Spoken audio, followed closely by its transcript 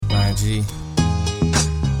Ryan G.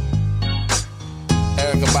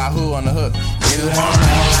 Erica Bahu on the hook. You don't know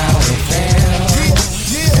how it feels.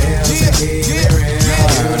 Feels to keep it real.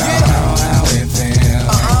 You don't know how it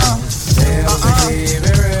feels. Feels to keep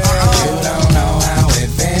it real. You don't know how it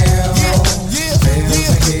feels. Feels to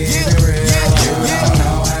keep it real. You don't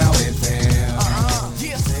know how it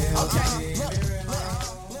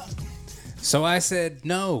feels. So I said,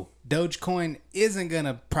 no, Dogecoin isn't going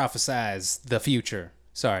to prophesize the future.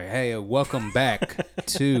 Sorry. Hey, welcome back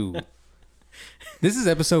to... This is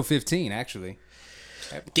episode 15, actually.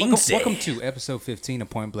 Welcome to episode 15 of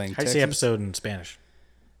Point Blank How do you Texas. say episode in Spanish?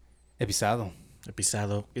 Episado.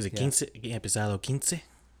 Episado. Is it Yeah. quince? Episado quince?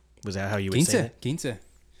 Was that how you would say it? Quince.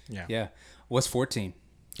 Yeah. Yeah. What's 14?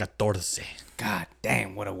 Catorce. God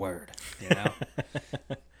damn, what a word. You know?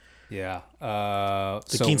 Yeah.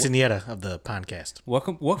 The quinceañera of the podcast.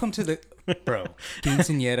 Welcome to the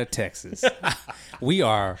Quinceañera, Texas. We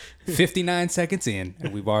are 59 seconds in,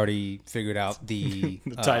 and we've already figured out the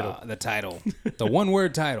title, the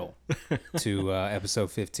one-word title to episode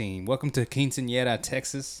 15. Welcome to Quinceañera,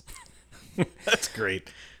 Texas, That's great.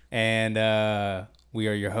 and we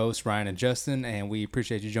are your hosts, Ryan and Justin, and we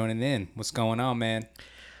appreciate you joining in. What's going on, man?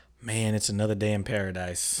 Man, it's another day in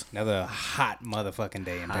paradise. Another hot motherfucking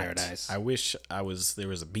day in Hot. paradise. I wish there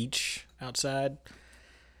was a beach outside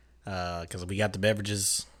because we got the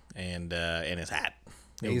beverages and it's hot.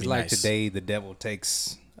 It would It's be like nice. the day the devil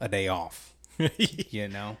takes a day off. You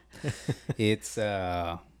know, it's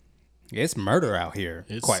murder out here.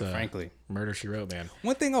 It's, quite frankly, Murder, She Wrote, man.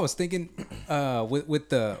 one thing I was thinking, with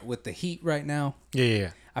the heat right now,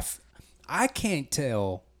 Yeah. I can't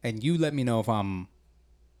tell, and you let me know if I'm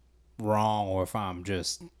wrong or if I'm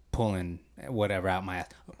just pulling whatever out my ass.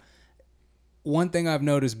 One thing I've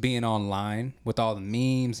noticed being online with all the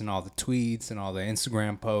memes and all the tweets and all the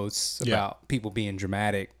Instagram posts about people being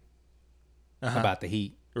dramatic about the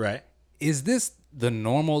heat. Right. Is this the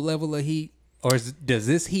normal level of heat, or does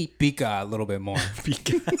this heat pica a little bit more?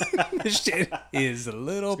 This shit is a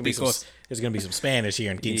little because There's going to be some Spanish here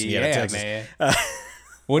in Quinceañera, yeah, Texas. man.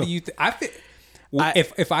 What do you think? I feel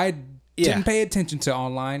if I didn't pay attention to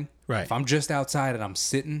online, Right. if I'm just outside and I'm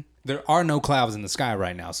sitting, there are no clouds in the sky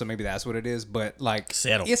right now, so maybe that's what it is. But like,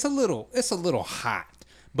 Settle. it's a little hot,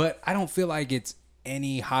 but I don't feel like it's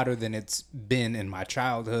any hotter than it's been in my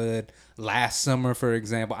childhood. Last summer, for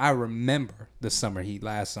example, I remember the summer heat.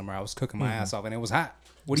 Last summer, I was cooking my ass off and it was hot.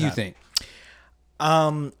 What do you think?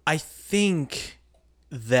 I think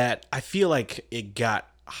that I feel like it got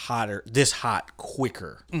this hot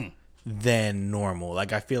quicker than normal.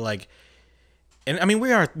 Like I feel like, and I mean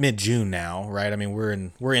we are mid-June now, right? I mean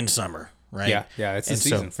we're in summer, right? Yeah, it's the And so,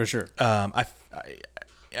 season for sure. I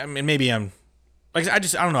mean maybe I'm like I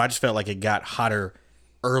don't know. I just felt like it got hotter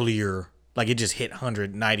earlier. Like it just hit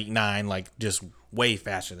 199, like just way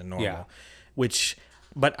faster than normal. Yeah.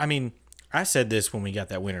 But I mean, I said this when we got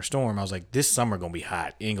that winter storm. I was like, this summer gonna be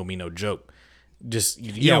hot. It ain't gonna be no joke. Just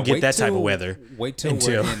you don't get wait that type of till- weather. Wait till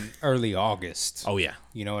we're in early August. Oh yeah.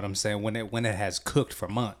 You know what I'm saying? When it has cooked for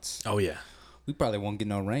months. Oh yeah. We probably won't get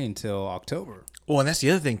no rain till October. Well, and that's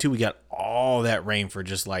the other thing too. We got all that rain for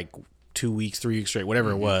just like 2 weeks, 3 weeks straight,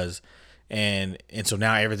 whatever it was, and so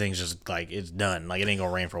now everything's just like it's done. Like it ain't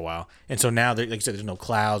gonna rain for a while. And so now, like you said, there's no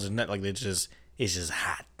clouds and like it's just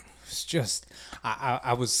hot. It's just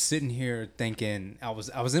I was sitting here thinking I was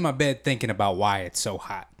in my bed thinking about why it's so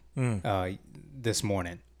hot this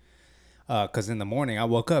morning. Because in the morning I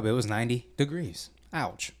woke up, it was 90 degrees.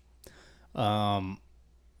 Ouch.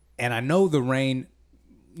 And I know the rain,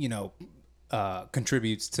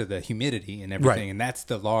 contributes to the humidity and everything, Right. and that's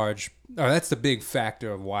the big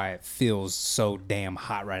factor of why it feels so damn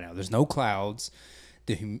hot right now. There's no clouds,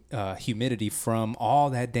 the humidity from all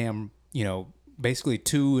that damn, basically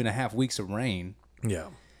 2.5 weeks of rain, Yeah.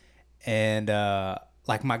 and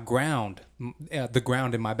like my ground, the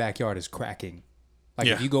ground in my backyard is cracking. Like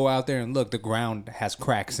if Yeah. you go out there and look, the ground has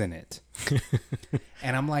cracks in it,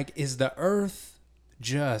 and I'm like, is the earth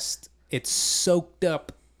it's soaked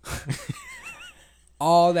up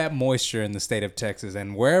all that moisture in the state of Texas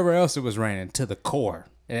and wherever else it was raining to the core,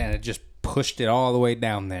 and it just pushed it all the way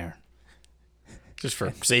down there, Just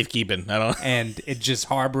for safekeeping. I don't. and it just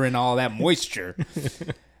harboring all that moisture.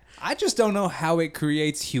 I just don't know how it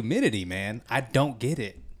creates humidity, man. I don't get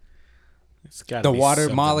it. It's got The water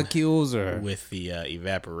molecules, or with the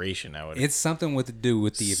evaporation. I would. it's something with to do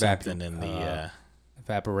with the something in the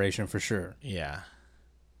evaporation for sure. yeah.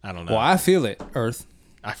 I don't know. Well, I feel it, Earth,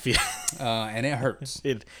 I feel and it hurts.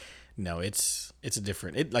 it's a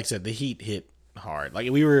different. It like I said, the heat hit hard. Like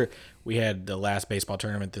we had the last baseball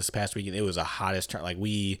tournament this past weekend. It was the hottest like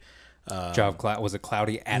we Was it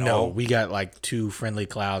cloudy at No, all? we got like 2 friendly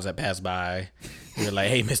clouds that passed by. We were like,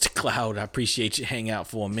 "Hey, Mr. Cloud, I appreciate you hang out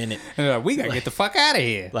for a minute." And they're like, we gotta get the fuck out of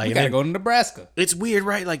here. Like, We and gotta then- go to Nebraska. It's weird,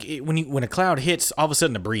 right? Like when a cloud hits, all of a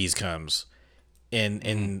sudden a breeze comes,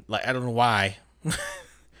 and like I don't know why,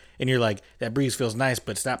 and you're like, that breeze feels nice,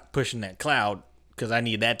 but stop pushing that cloud because I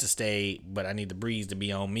need that to stay, but I need the breeze to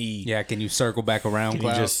be on me. Yeah, can you circle back around, Can you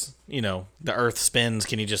Cloud? just, the earth spins.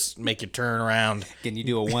 Can you just make it turn around? Can you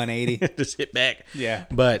do a 180? Just hit back. Yeah.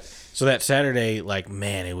 But so that Saturday, like,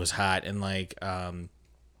 man, it was hot. And like,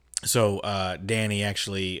 Danny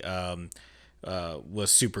actually,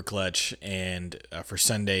 was super clutch. And, for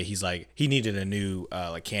Sunday, he's like, he needed a new,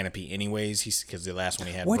 like canopy anyways. Cause the last one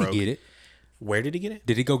he had Where'd broke. he get it? Where did he get it?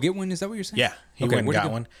 Did he go get one? Is that what you're saying? Yeah. He Okay, went and where'd he got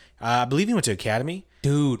go? one. I believe he went to Academy.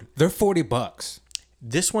 Dude, they're $40.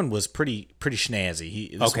 This one was pretty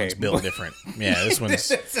snazzy. This Okay. one's built different. Yeah. This one's,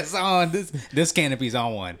 This is on this canopy's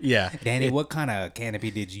on one. Yeah. Danny, what kind of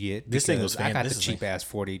canopy did you get? This thing Because was I got this the is cheap ass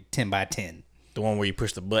 10 by 10. the one where you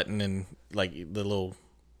push the button and like the little,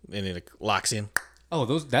 and it locks in. Oh,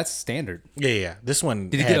 that's standard. Yeah. This one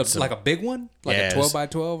Did he had get some- like a big one? Like Yeah, a it 12 was- by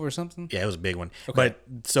 12 or something? Yeah, it was a big one. But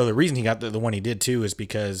so the reason he got the one he did too is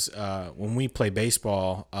because when we play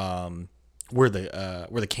baseball, we're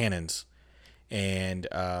the Cannons, and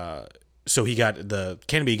so he got the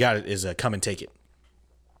canopy he got is a come and take it.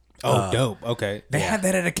 Oh, dope. Okay. They had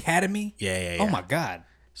that at Academy? Yeah. Oh my God.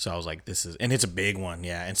 So I was like, this is, and it's a big one,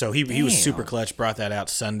 yeah. And so he was super Damn. clutch. Brought that out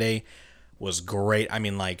Sunday, was great. I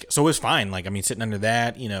mean, like, so it was fine. Like, I mean, sitting under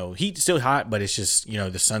that, heat's still hot, but it's just,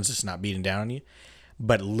 the sun's just not beating down on you.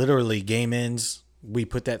 But literally, game ends, we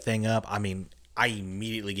put that thing up. I mean, I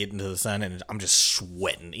immediately get into the sun and I'm just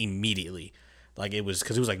sweating immediately. Like it was,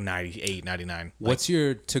 because it was like 98, 99. What's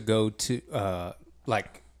your to-go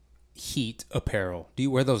like heat apparel? Do you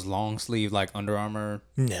wear those long sleeve like Under Armour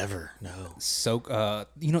Never, no. soak?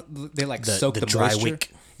 They like soak the the dry moisture.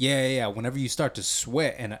 wick. Yeah. Whenever you start to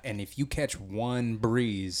sweat and if you catch one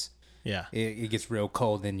breeze, Yeah. it gets real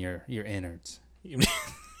cold in your innards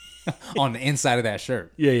on the inside of that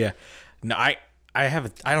shirt. Yeah. No, I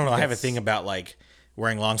don't know. I have a thing about like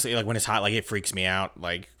wearing long sleeve, like when it's hot, like it freaks me out.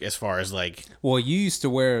 Like as far as like, Well, you used to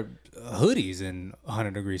wear hoodies in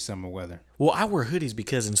 100-degree summer weather. well, I wear hoodies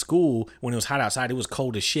because in school when it was hot outside, it was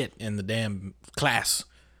cold as shit in the damn class.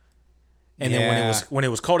 And then Yeah. when it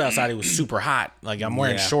was cold outside, it was super hot. Like I'm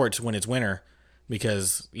wearing Yeah. shorts when it's winter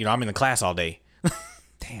because I'm in the class all day.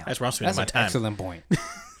 Damn, That's where I'm spending my an time. excellent point.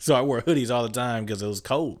 So I wore hoodies all the time because it was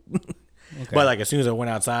cold. But like as soon as I went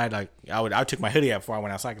outside, like I took my hoodie out before I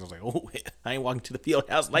went outside because I was like, oh, I ain't walking to the field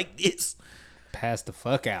house like this. Pass the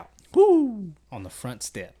fuck out Woo! on the front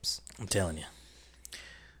steps. I'm telling you.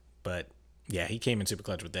 But yeah, he came in super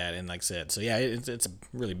clutch with that, and like I said, so yeah, it's a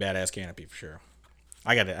really badass canopy for sure.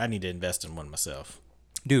 I need to invest in one myself.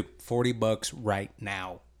 Dude, $40 right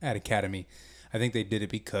now at Academy. I think they did it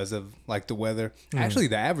because of like the weather. Actually,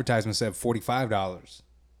 the advertisement said $45,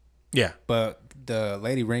 Yeah, but the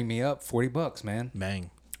lady rang me up $40, man. bang.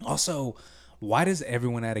 Also, why does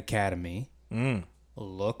everyone at Academy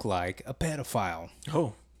look like a pedophile?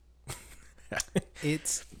 Oh,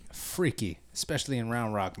 It's freaky, especially in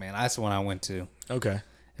Round Rock, man. That's the one I went to. okay.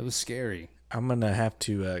 It was scary. I'm gonna have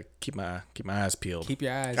to keep my eyes peeled. Keep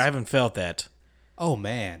your eyes. I haven't felt that Oh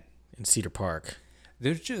man, in Cedar Park.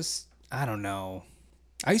 there's just I don't know.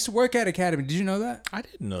 I used to work at Academy. Did you know that? I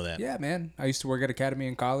didn't know that. Yeah, man. I used to work at Academy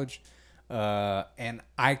in college, and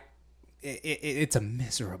it's a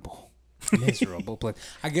miserable place.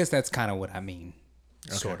 I guess that's kind of what I mean,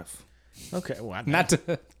 sort of. Okay. Well, Not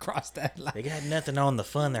to cross that line. they got nothing on the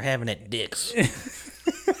fun they're having at Dick's.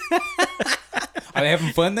 Are they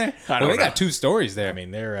having fun there? don't Well, they know. got 2 stories there. I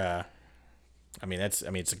mean, they're. It's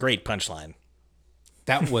a great punchline.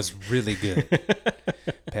 That was really good.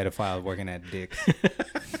 Pedophile working at Dick.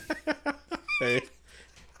 It's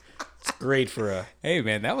great for a. Hey,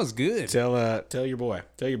 man, that was good. Tell your boy.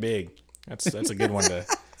 Tell your big. That's a good one to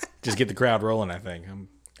just get the crowd rolling. I think.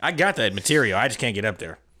 I got that material. I just can't get up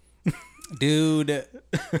there. Dude,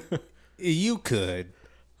 you could.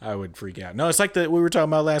 I would freak out. No, it's like we were talking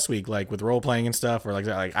about last week, like with role playing and stuff, or like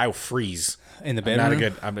that. Like I will freeze. In the I'm not a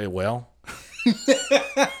bedroom? good. Well,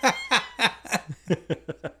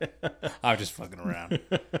 I was just fucking around.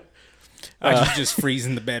 I just freeze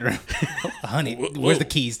in the bedroom. Honey, where's the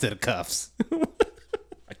keys to the cuffs?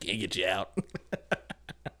 I can't get you out.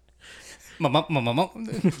 Mom.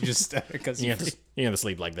 Just because You have to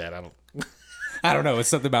sleep like that. I don't know. It's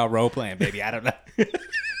something about role playing, baby. I don't know.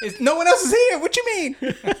 No one else is here. What you mean?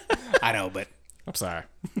 I know, but I'm sorry.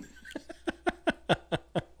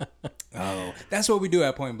 that's what we do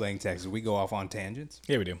at Point Blank, Texas. We go off on tangents.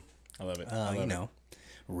 Yeah, we do. I love it. I love you it. know,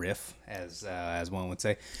 riff as one would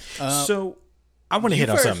say. So I want to you hit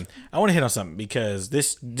on first. something. I want to hit on something because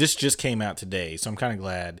this just came out today, so I'm kind of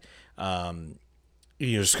glad.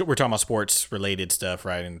 We're talking about sports related stuff,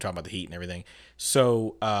 right? And we're talking about the Heat and everything.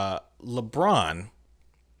 So LeBron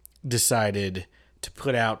decided to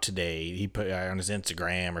put out today. He put out on his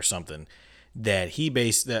Instagram or something that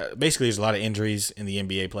basically there's a lot of injuries in the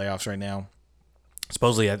NBA playoffs right now.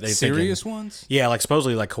 Supposedly, they Serious ones? Yeah, like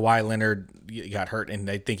supposedly, like Kawhi Leonard got hurt, and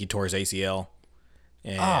they think he tore his ACL.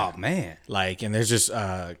 And Oh man. like, and there's just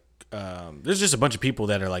a bunch of people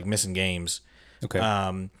that are like missing games. Okay.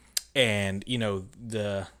 And you know,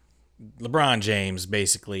 the LeBron James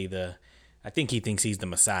basically I think he thinks he's the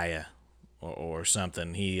Messiah or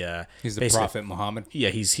something. He's the basically- Prophet Muhammad.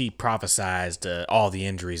 Yeah, he prophesized all the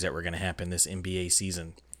injuries that were going to happen this NBA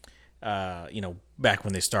season. Back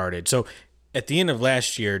when they started. So at the end of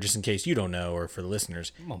last year, just in case you don't know, or for the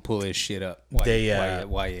listeners, I'm gonna pull this shit up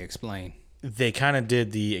while you explain. they kind of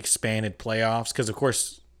did the expanded playoffs because, of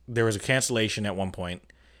course, there was a cancellation at one point.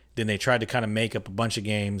 Then they tried to kind of make up a bunch of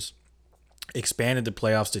games, expanded the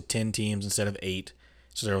playoffs to 10 teams instead of 8.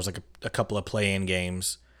 So there was like a couple of play-in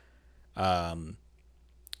games. And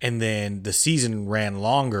then the season ran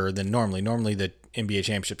longer than normally. Normally the NBA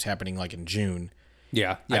championship's happening like in June.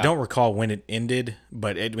 Yeah. I don't recall when it ended,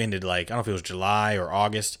 but it ended like, I don't know if it was July or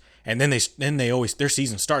August. And then they always, their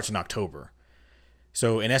season starts in October.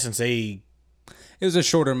 So in essence, It was a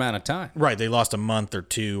shorter amount of time. Right, they lost a month or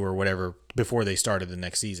two or whatever before they started the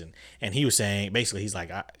next season. And he was saying, basically, he's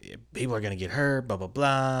like, people are going to get hurt, blah, blah,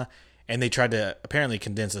 blah. And they tried to apparently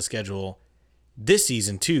condense the schedule this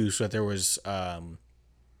season, too, so that there was, or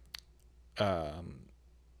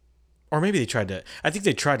maybe I think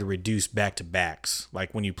they tried to reduce back-to-backs,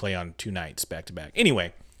 like when you play on 2 nights back-to-back.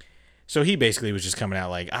 Anyway, so he basically was just coming out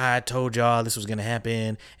like, I told y'all this was going to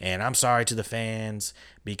happen, and I'm sorry to the fans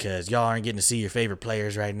because y'all aren't getting to see your favorite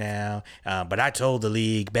players right now. But I told the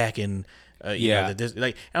league back in, and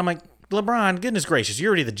I'm like, LeBron, goodness gracious, you're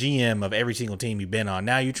already the GM of every single team you've been on.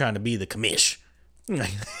 Now you're trying to be the commish.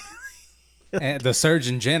 And the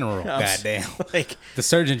Surgeon General, goddamn. Like, The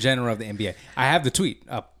Surgeon General of the NBA. I have the tweet.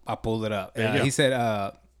 I'll pull it up. There you go. He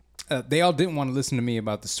said, they all didn't want to listen to me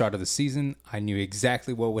about the start of the season. I knew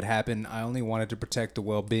exactly what would happen. I only wanted to protect the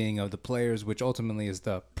well-being of the players, which ultimately is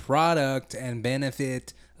the product and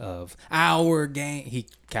benefit of our game. He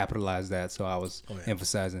capitalized that, so I was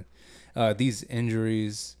emphasizing. These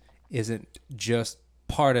injuries isn't just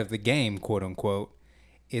part of the game, quote unquote.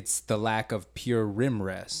 It's the lack of pure rim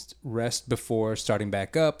rest before starting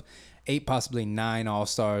back up. 8, possibly 9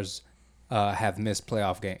 All-Stars have missed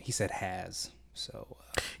playoff game. He said has. So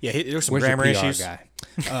yeah, there were some where's grammar your PR issues. guy?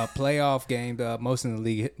 Playoff game, most in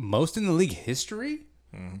the league history.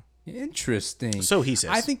 Interesting. So he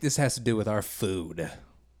says. I think this has to do with our food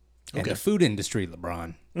and the food industry,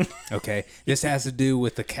 LeBron. Okay, this has to do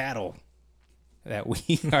with the cattle that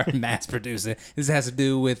we are mass producing. This has to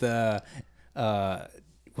do with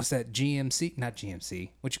what's that? GMC? Not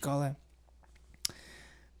GMC. What you call that?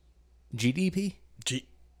 GDP?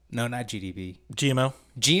 No, not GDP. GMO.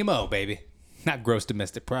 GMO, baby. Not gross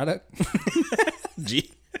domestic product.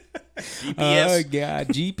 GPS. Oh, God.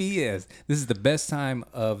 GPS. This is the best time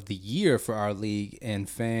of the year for our league and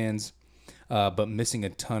fans, but missing a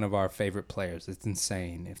ton of our favorite players. It's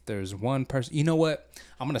insane. If there's one person... You know what?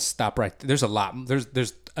 I'm going to stop right there. There's a lot.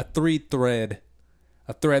 There's a thread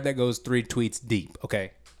that goes 3 tweets deep.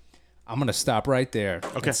 Okay. I'm going to stop right there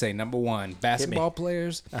and say, number one, basketball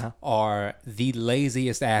players are the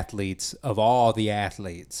laziest athletes of all the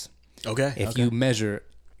athletes. Okay. If you measure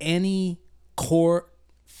any court,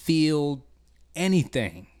 field,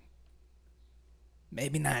 anything,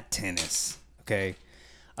 maybe not tennis, okay?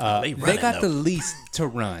 They got the least to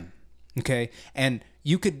run, okay? And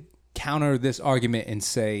you could counter this argument and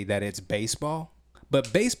say that it's baseball,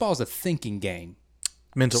 but baseball's a thinking game.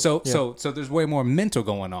 Mental. So there's way more mental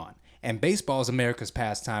going on. And baseball is America's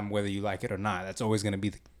pastime, whether you like it or not. That's always going to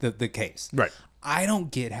be the case. Right. I don't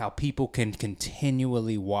get how people can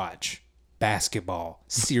continually watch basketball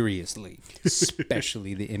seriously,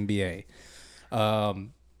 especially the NBA.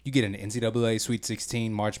 You get an NCAA Sweet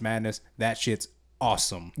 16, March Madness. That shit's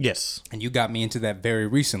awesome. Yes. And you got me into that very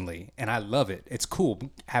recently, and I love it. It's cool.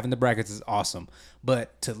 Having the brackets is awesome.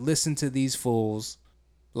 But to listen to these fools,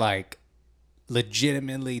 like,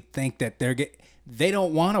 legitimately think that they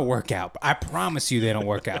don't want to work out. I promise you they don't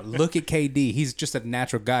work out. Look at KD. He's just a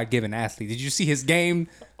natural God-given athlete. Did you see his game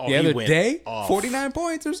the other day? Off. 49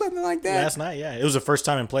 points or something like that? Last night, yeah. It was the first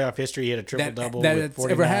time in playoff history he had a triple-double with that's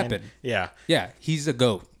 49. ever happened. Yeah. Yeah, he's a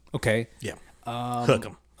GOAT. Okay? Yeah. Hook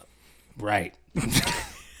him. Right.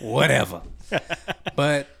 whatever.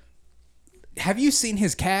 But have you seen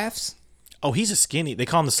his calves? Oh, he's a skinny. They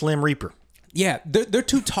call him the Slim Reaper. Yeah, they're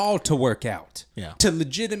too tall to work out. Yeah. To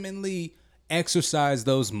legitimately exercise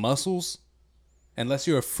those muscles, unless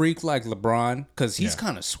you're a freak like LeBron, because he's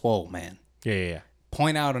kind of swole, man. Yeah.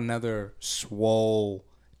 Point out another swole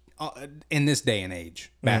in this day and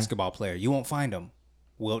age basketball player. You won't find him.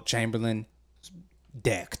 Wilt Chamberlain,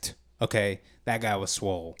 decked. Okay, that guy was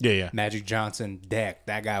swole. Yeah. Magic Johnson, decked.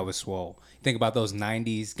 That guy was swole. Think about those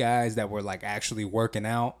 90s guys that were like actually working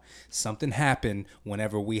out. Something happened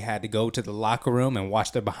whenever we had to go to the locker room and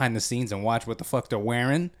watch their behind the scenes and watch what the fuck they're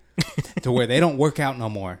wearing to where they don't work out no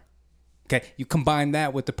more. Okay, you combine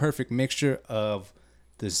that with the perfect mixture of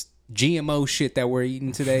this GMO shit that we're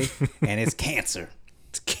eating today, and it's cancer.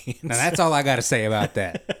 It's cancer. Now that's all I got to say about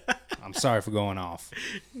that. I'm sorry for going off.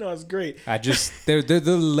 No, it's great. They're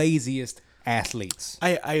the laziest athletes.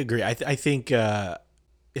 I agree. I think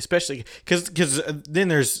especially because then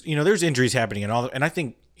there's injuries happening and I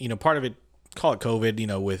think part of it, call it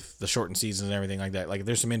COVID, with the shortened seasons and everything like that. Like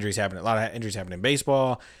there's some injuries happening. A lot of injuries happening in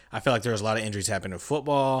baseball. I feel like there was a lot of injuries happening in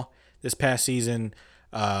football this past season,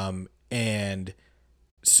 and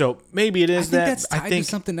so maybe it is I think that. that's tied to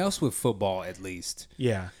something else with football, at least.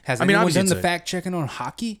 Yeah. Has anyone done the fact checking on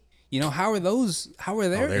hockey? How are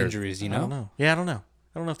their injuries? I don't know. Yeah, I don't know.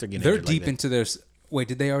 I don't know if they're getting. They're injured deep like into their. Wait,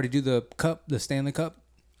 did they already do the cup, the Stanley Cup?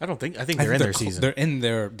 I think they're in their season. They're in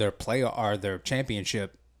their play or their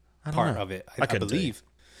championship part of it. I believe.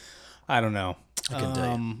 I don't know. I couldn't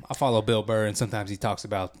tell you. I follow Bill Burr, and sometimes he talks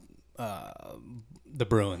about the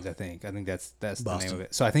Bruins. I think that's the name of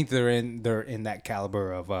it. So I think they're in that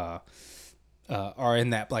caliber of are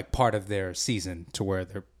in that like part of their season to where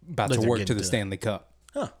they're about to work to the Stanley Cup.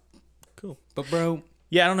 Huh. Cool. But bro.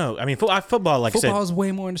 Yeah, I don't know. I mean, football, like I said, football is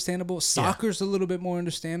way more understandable. Soccer's a little bit more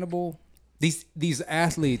understandable. These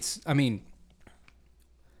athletes, I mean,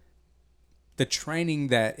 the training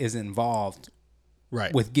that is involved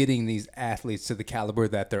with getting these athletes to the caliber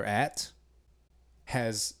that they're at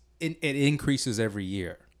it increases every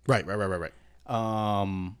year. Right.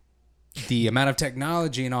 The amount of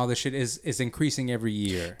technology and all this shit is increasing every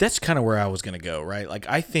year. That's kind of where I was going to go, right? Like,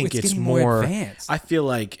 I think it's getting more advanced. I feel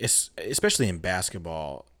like, especially in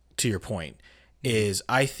basketball, to your point, is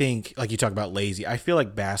I think, like you talk about lazy, I feel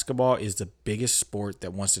like basketball is the biggest sport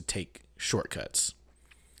that wants to take shortcuts.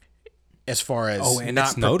 As far as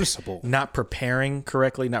it's noticeable. Not preparing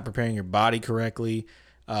correctly, not preparing your body correctly.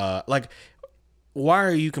 Like, why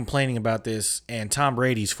are you complaining about this and Tom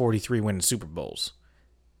Brady's 43 winning Super Bowls?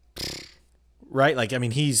 Right? Like, I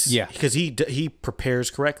mean, because he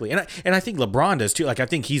prepares correctly. And I think LeBron does too. Like, I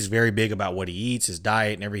think he's very big about what he eats, his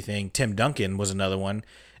diet and everything. Tim Duncan was another one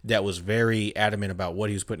that was very adamant about what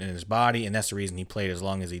he was putting in his body. And that's the reason he played as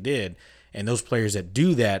long as he did. And those players that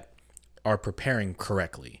do that are preparing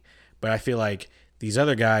correctly. But I feel like these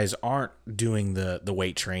other guys aren't doing the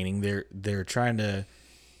weight training. They're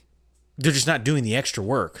just not doing the extra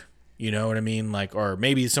work. You know what I mean? Like, or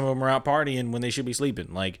maybe some of them are out partying when they should be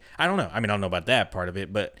sleeping. Like, I don't know. I mean, I don't know about that part of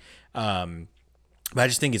it, but I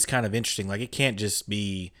just think it's kind of interesting. Like, it can't just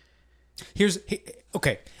be.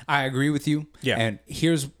 Okay, I agree with you. Yeah. And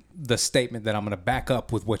here's the statement that I'm going to back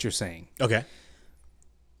up with what you're saying. Okay.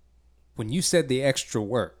 When you said the extra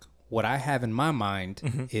work, what I have in my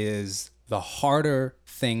mind is the harder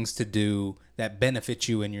things to do that benefit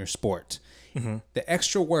you in your sport. Mm-hmm. The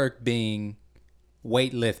extra work being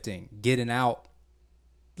weightlifting, getting out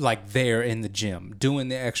like there in the gym, doing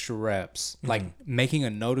the extra reps, like making a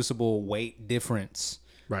noticeable weight difference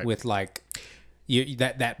with like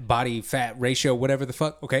that body fat ratio, whatever the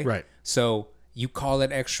fuck. Okay. Right. So you call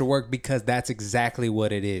it extra work because that's exactly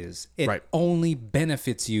what it is. It only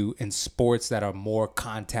benefits you in sports that are more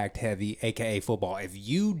contact heavy, aka football. If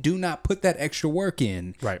you do not put that extra work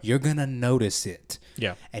in, you're gonna notice it.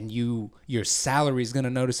 Yeah. And your salary's gonna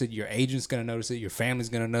notice it, your agent's gonna notice it, your family's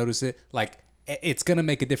gonna notice it. Like, it's gonna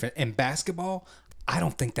make a difference. In basketball, I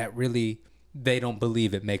don't think that really, they don't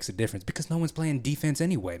believe it makes a difference because no one's playing defense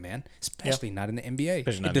anyway, man. Especially not in the NBA.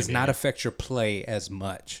 It does not affect your play as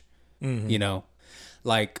much. You know,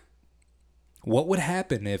 like, what would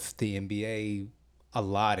happen if the NBA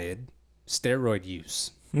allotted steroid use?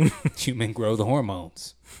 Human growth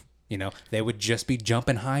hormones. You know, they would just be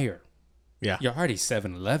jumping higher. Yeah. You're already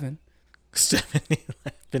 7'11". 7'11".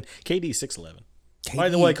 KD's 6'11". By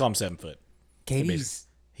the way, I call him 7 foot. KD's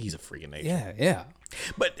he's a freaking nature. Yeah.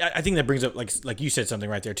 But I think that brings up, like you said something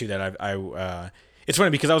right there too, that I it's funny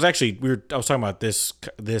because I was talking about this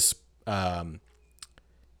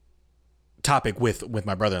topic with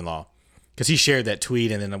my brother-in-law because he shared that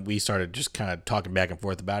tweet and then we started just kind of talking back and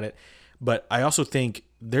forth about it. But I also think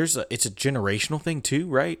it's a generational thing too,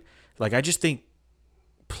 right? Like I just think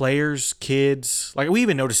players, kids, like we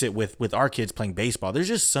even notice it with our kids playing baseball. There's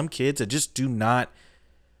just some kids that just do not,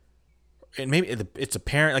 and maybe it's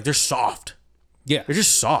apparent, like they're soft. Yeah. They're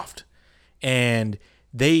just soft. And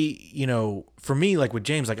they, you know, for me, like with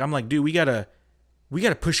James, like I'm like, dude, we gotta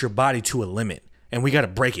push your body to a limit, and we gotta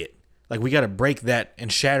break it. Like we gotta break that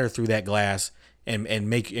and shatter through that glass and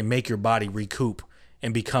make your body recoup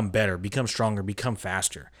and become better, become stronger, become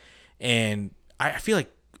faster. And I feel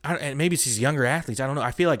like, and maybe it's these younger athletes, I don't know. I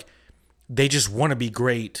feel like they just want to be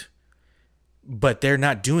great, but they're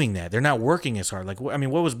not doing that. They're not working as hard. Like, I mean,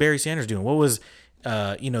 what was Barry Sanders doing? What was,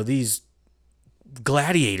 these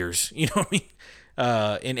gladiators, you know what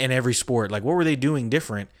I mean? In every sport, like what were they doing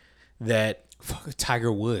different that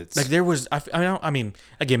Tiger Woods? like there was, I mean,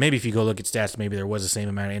 again, maybe if you go look at stats, maybe there was the same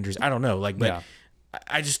amount of injuries. I don't know. Like, but Yeah.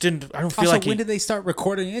 I just didn't, I don't feel Also, like when did they start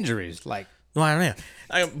recording injuries? Like, well, I don't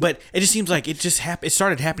know. But it just seems like it just it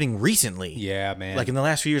started happening recently. yeah, man. Like in the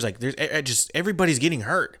last few years, like there's just everybody's getting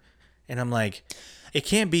hurt, and I'm like, it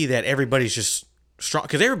can't be that everybody's just strong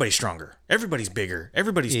because everybody's stronger, everybody's bigger,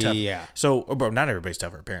 everybody's tougher. Yeah. So, but not everybody's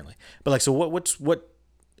tougher apparently. But like, so what?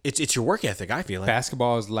 It's your work ethic. I feel like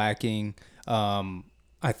basketball is lacking.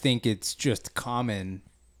 I think it's just common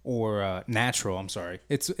or natural. I'm sorry.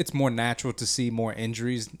 It's more natural to see more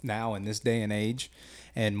injuries now in this day and age,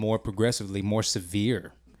 and more progressively more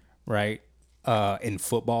severe, right? In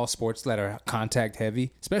football, sports that are contact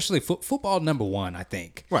heavy, especially football. Number one, I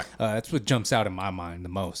think. Right. That's what jumps out in my mind the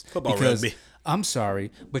most. Football, because rugby. I'm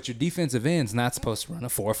sorry, but your defensive end's not supposed to run a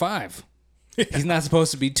 4.5. He's not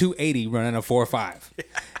supposed to be 280 running a 4.5.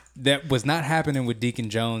 That was not happening with Deacon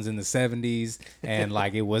Jones in the 70s, and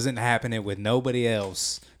like it wasn't happening with nobody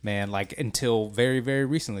else, man. Like until very, very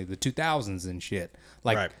recently, the 2000s and shit.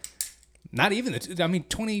 Like, right. not even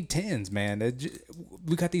 2010s, man.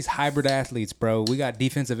 We got these hybrid athletes, bro. We got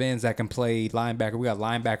defensive ends that can play linebacker. We got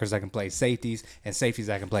linebackers that can play safeties, and safeties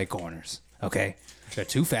that can play corners. Okay, they're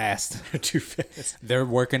too fast. Too fast. They're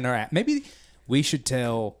working their ass. Maybe we should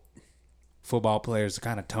tell football players to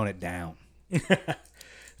kind of tone it down.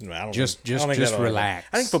 No, I don't Just think that'll relax.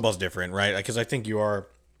 I think football's different, right? Because I think You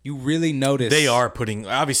really notice they are putting,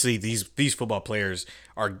 obviously these football players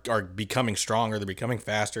are becoming stronger, they're becoming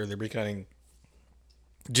faster, they're becoming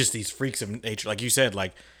just these freaks of nature. Like you said,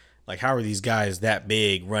 like how are these guys that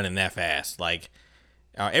big running that fast? Like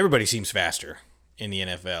everybody seems faster in the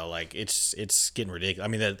NFL. Like it's getting ridiculous. I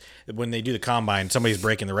mean, that when they do the combine, somebody's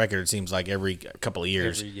breaking the record. It seems like every couple of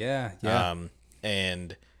years. Yeah.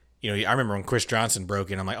 And you know, I remember when Chris Johnson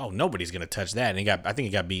broke in, I'm like, oh, nobody's gonna touch that, and I think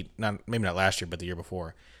he got beat, maybe not last year, but the year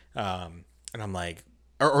before. And I'm like,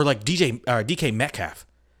 or like DK Metcalf,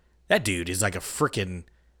 that dude is like a freaking.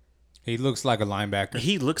 He looks like a linebacker.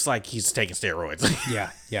 He looks like he's taking steroids.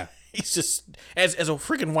 Yeah. He's just as a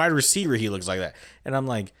freaking wide receiver, he looks like that, and I'm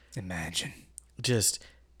like, Imagine. just.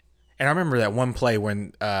 And I remember that one play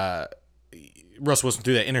when Russell Wilson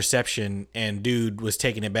threw that interception, and dude was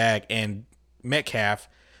taking it back, and Metcalf,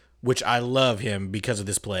 which I love him because of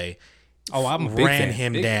this play. Oh, I'm a big ran fan.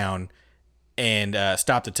 him Big down and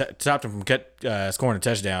stopped him from scoring a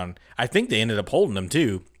touchdown. I think they ended up holding him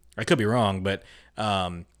too. I could be wrong, but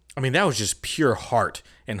I mean that was just pure heart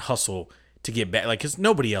and hustle to get back. Like, because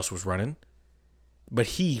nobody else was running, but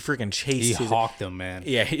he freaking chased. He hawked him, man.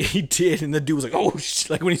 Yeah, he did, and the dude was like, "Oh,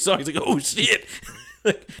 like when he saw, he's like, oh shit,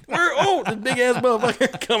 like, the big ass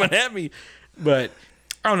motherfucker coming at me." But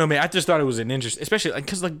I don't know, man. I just thought it was an interest, especially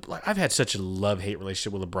because like I've had such a love-hate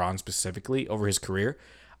relationship with LeBron specifically over his career.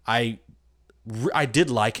 I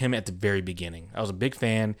did like him at the very beginning. I was a big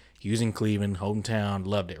fan. He was in Cleveland, hometown,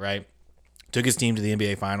 loved it, right? Took his team to the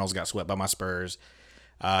NBA Finals, got swept by my Spurs.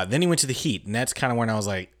 Then he went to the Heat, and that's kind of when I was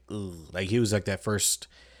like, ugh. Like he was like that first,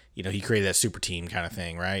 you know, he created that super team kind of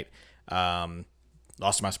thing, right?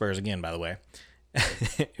 Lost to my Spurs again, by the way.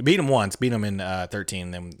 Beat him once, beat him in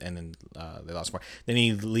 13, and then they lost more. Then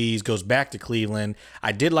he leaves, goes back to Cleveland.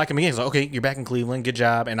 I did like him again. He's like, okay, you're back in Cleveland, good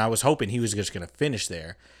job. And I was hoping he was just going to finish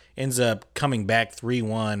there. Ends up coming back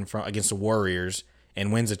 3-1 against the Warriors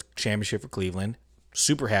and wins a championship for Cleveland.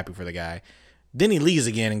 Super happy for the guy. Then he leaves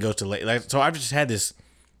again and goes to so I've just had this.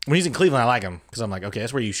 When he's in Cleveland, I like him because I'm like, okay,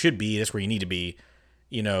 that's where you should be. That's where you need to be,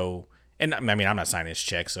 you know. And I mean, I'm not signing his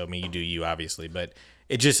check, so I mean, you do you, obviously. But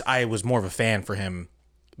I was more of a fan for him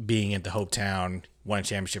being at the Hope Town, won a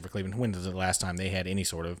championship for Cleveland. When was the last time they had any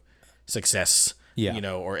sort of success, Yeah. you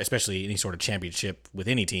know, or especially any sort of championship with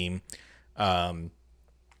any team?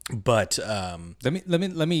 But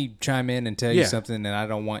Let me chime in and tell you something, and I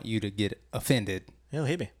don't want you to get offended. hell,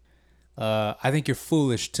 hit me. I think you're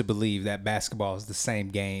foolish to believe that basketball is the same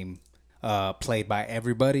game played by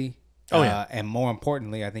everybody. Oh, yeah. And more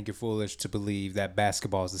importantly, I think you're foolish to believe that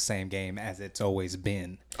basketball is the same game as it's always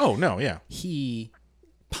been. Oh no, yeah. He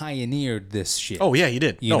pioneered this shit. Oh yeah, he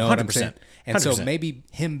did. You know 100%. what I'm saying? And 100%. so maybe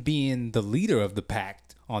him being the leader of the pack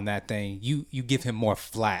on that thing, you give him more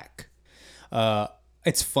flack.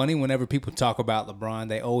 It's funny whenever people talk about LeBron,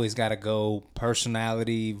 they always got to go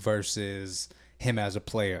personality versus him as a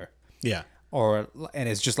player. Yeah. And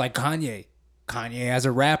it's just like Kanye. Kanye as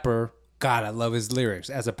a rapper, God, I love his lyrics.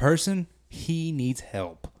 As a person, he needs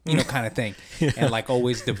help, kind of thing. And like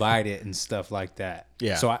always divide it and stuff like that.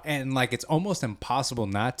 Yeah. So like it's almost impossible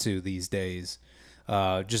not to these days.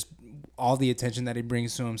 Just all the attention that he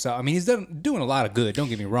brings to himself. I mean, he's doing a lot of good. Don't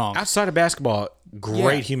get me wrong. Outside of basketball,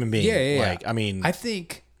 great human being. Yeah. Like, I mean, I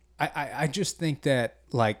think I just think that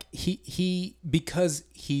like he because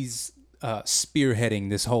he's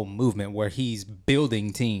spearheading this whole movement where he's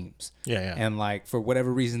building teams. Yeah. And like for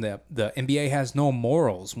whatever reason the NBA has no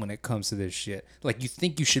morals when it comes to this shit. Like you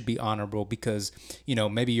think you should be honorable because,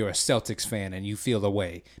 maybe you're a Celtics fan and you feel a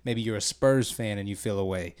way. Maybe you're a Spurs fan and you feel a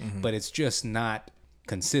way. Mm-hmm. But it's just not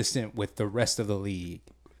consistent with the rest of the league.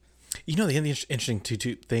 the interesting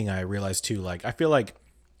thing I realized too, like I feel like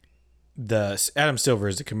Adam Silver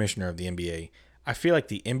is the commissioner of the NBA. I feel like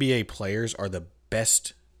the NBA players are the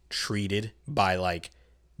best treated by like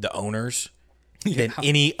the owners than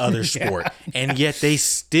any other sport, and yet they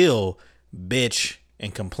still bitch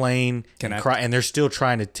and complain and cry, and they're still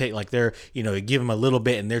trying to take like they're give them a little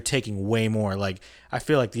bit and they're taking way more. Like I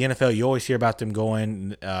feel like the NFL, you always hear about them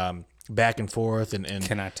going back and forth and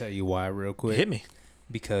Can I tell you why real quick? hit me.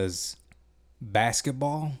 Because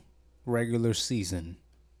basketball regular season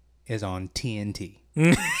is on TNT.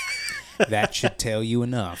 That should tell you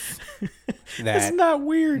enough. It's not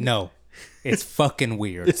weird. No, it's fucking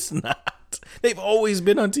weird. It's not. They've always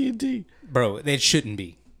been on TNT. Bro, it shouldn't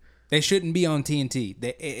be. They shouldn't be on TNT.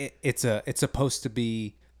 It's supposed to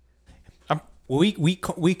be.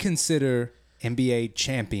 We consider NBA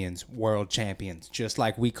champions world champions, just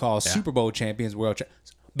like we call Super Bowl champions world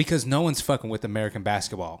champions, because no one's fucking with American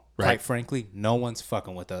basketball. Right. Quite frankly, no one's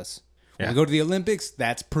fucking with us. When Yeah. we go to the Olympics,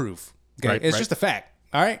 that's proof. Okay? Right, It's right. just a fact.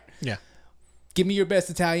 All right. Yeah. Give me your best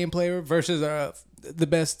Italian player versus the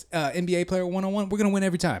best NBA player one-on-one. We're gonna win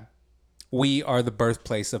every time. We are the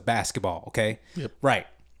birthplace of basketball. Okay. Yep. Right.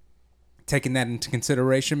 Taking that into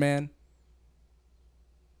consideration, man.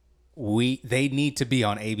 They need to be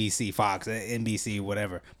on ABC, Fox, NBC,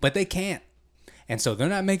 whatever, but they can't, and so they're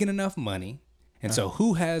not making enough money. And so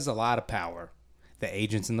who has a lot of power? The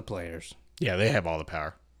agents and the players. Yeah, they have all the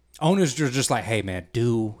power. Owners are just like, hey man,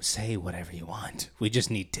 say whatever you want. We just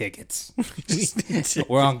need tickets.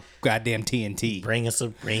 We're on goddamn TNT. Bring us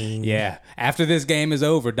a ring. Yeah. After this game is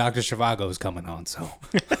over, Dr. Zhivago's coming on. So,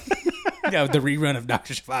 the rerun of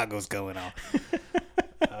Dr. Zhivago's going on.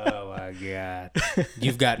 Oh my God.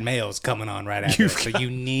 You've got males coming on right after. So you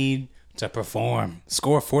need to perform.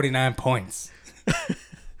 Score 49 points.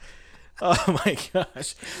 Oh my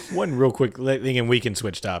gosh! One real quick thing, and we can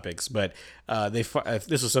switch topics. But this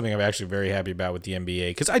was something I'm actually very happy about with the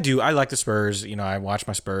NBA because I like the Spurs. I watch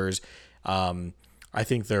my Spurs. I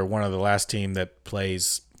think they're one of the last team that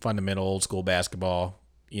plays fundamental old school basketball.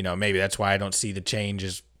 Maybe that's why I don't see the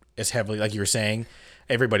changes as heavily, like you were saying.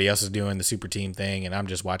 Everybody else is doing the super team thing, and I'm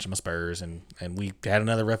just watching my Spurs. And we had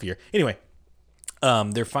another rough year. Anyway,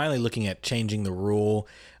 they're finally looking at changing the rule.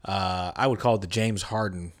 I would call it the James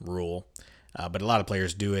Harden rule. But a lot of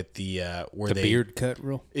players do it where they beard cut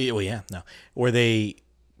rule. Where they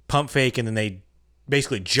pump fake and then they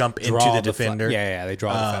basically jump into the defender. They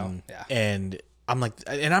draw the foul. Yeah. And I'm like,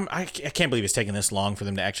 I can't believe it's taking this long for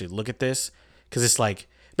them to actually look at this because it's like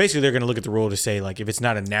basically they're going to look at the rule to say like if it's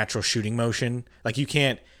not a natural shooting motion, like you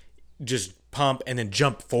can't just pump and then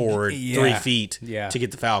jump forward 3 feet to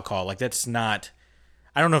get the foul call. Like that's not.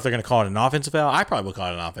 I don't know if they're going to call it an offensive foul. I probably would call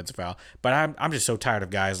it an offensive foul. But I'm just so tired of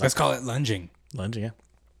guys like... Let's call it lunging. Lunging, yeah.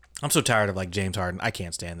 I'm so tired of like James Harden. I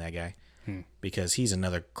can't stand that guy because he's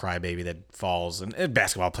another crybaby that falls. And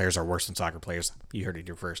basketball players are worse than soccer players. You heard it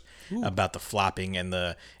here first. About the flopping and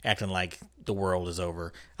the acting like the world is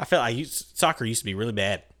over. I felt soccer used to be really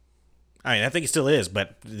bad. I mean, I think it still is,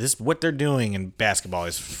 but what they're doing in basketball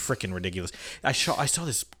is freaking ridiculous. I saw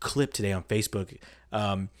this clip today on Facebook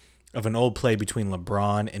of an old play between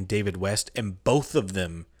LeBron and David West, and both of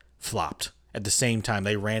them flopped at the same time.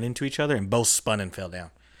 They ran into each other and both spun and fell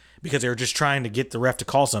down because they were just trying to get the ref to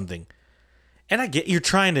call something. And I get you're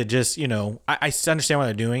trying to just, I understand why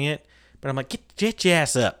they're doing it, but I'm like, get your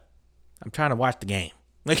ass up. I'm trying to watch the game.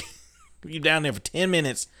 Like, you're down there for 10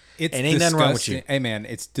 minutes and ain't nothing wrong with you. Hey, man,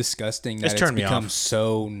 it's disgusting that it's turned me become off.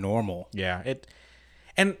 so normal. Yeah.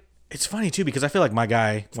 And It's funny too because I feel like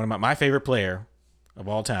one of my favorite player of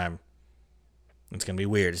all time. It's gonna be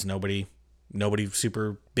weird. It's nobody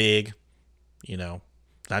super big,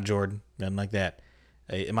 not Jordan, nothing like that.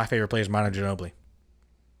 My favorite player is Manu Ginobili,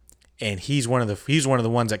 and he's one of the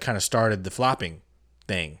ones that kind of started the flopping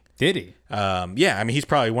thing. Did he? Yeah, I mean he's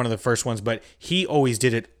probably one of the first ones, but he always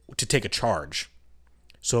did it to take a charge.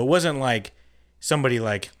 So it wasn't like somebody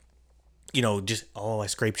like, just I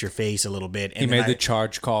scraped your face a little bit. And he made the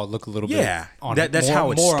charge call look a little bit. Yeah, On that's more,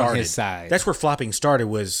 how it more started. On his side. That's where flopping started.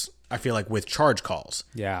 Was I feel like with charge calls.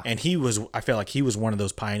 Yeah, and I feel like he was one of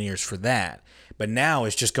those pioneers for that. But now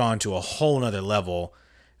it's just gone to a whole nother level,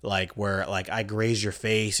 like where like I graze your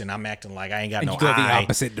face and I'm acting like I ain't got and no you go eye. the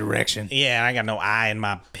opposite direction. Yeah, I ain't got no eye in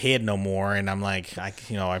my head no more, and I'm like I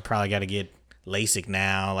probably got to get LASIK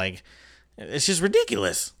now. Like it's just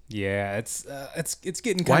ridiculous. Yeah, it's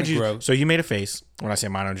getting kind of gross. So you made a face when I say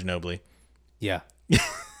Manu Ginobili. Yeah.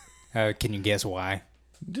 Can you guess why?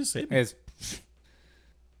 Just say it. It's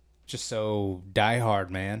just so die hard,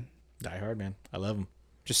 man. Die Hard, man. I love him.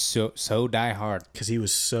 Just so die hard. Because he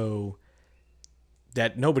was so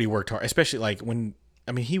that nobody worked hard, especially like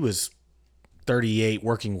he was 38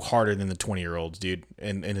 working harder than the 20-year-olds, dude,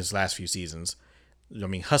 in his last few seasons. I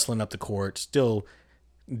mean, hustling up the court, still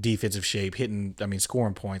defensive shape,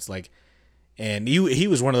 scoring points, like, and he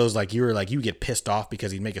was one of those, like, you get pissed off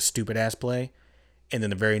because he'd make a stupid ass play, and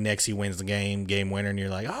then the very next he wins the game winner, and you're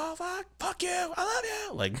like, oh fuck you, I love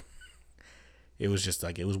you. Like, it was just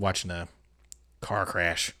like it was watching a car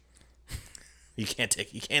crash. You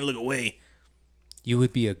can't look away. You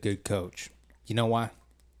would be a good coach. You know why?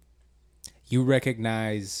 You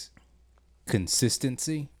recognize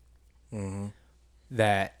consistency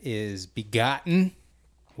that is begotten.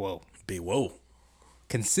 Whoa.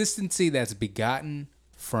 Consistency that's begotten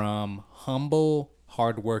from humble,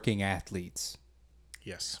 hardworking athletes.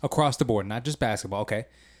 Yes. Across the board, not just basketball. Okay.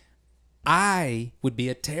 I would be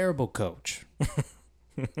a terrible coach.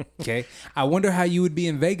 Okay. I wonder how you would be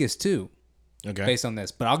in Vegas too. Okay. Based on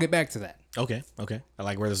this, but I'll get back to that. Okay. I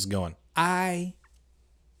like where this is going. I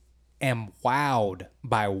am wowed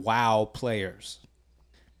by wow players.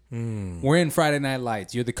 We're in Friday Night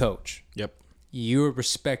Lights. You're the coach. Yep. You're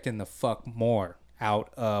respecting the fuck more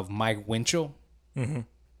out of Mike Winchell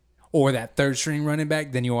or that third string running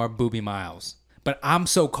back than you are Boobie Miles. But I'm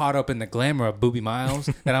so caught up in the glamour of Boobie Miles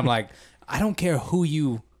that I'm like, I don't care who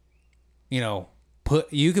you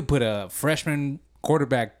put. You could put a freshman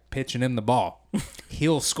quarterback pitching him the ball.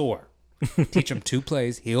 He'll score. Teach him 2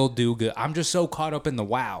 plays. He'll do good. I'm just so caught up in the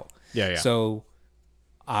wow. Yeah. So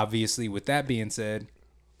obviously, with that being said,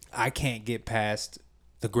 I can't get past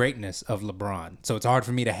the greatness of LeBron. So it's hard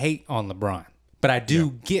for me to hate on LeBron. But I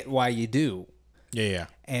do get why you do. Yeah.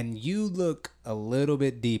 And you look a little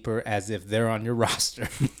bit deeper as if they're on your roster.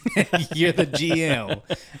 You're the GM.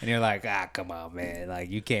 And you're like, come on, man.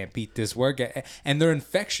 Like, you can't beat this work. And they're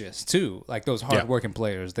infectious, too. Like, those hardworking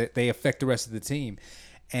players. They affect the rest of the team.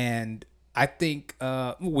 And I think,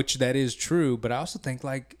 which that is true, but I also think,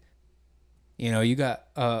 like, you got...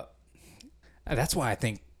 that's why I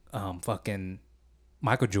think fucking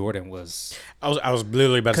Michael Jordan was... I was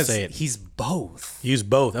literally about to say it. He's both. He's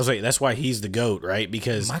both. I was like, that's why he's the GOAT, right?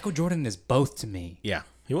 Because... Michael Jordan is both to me. Yeah,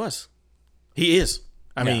 he was. He is.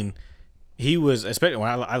 I mean, he was... Especially when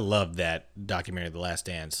I loved that documentary, The Last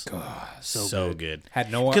Dance. God, so good.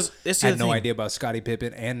 Had no idea about Scottie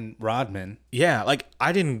Pippen and Rodman. Yeah, like,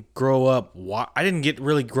 I didn't grow up... I didn't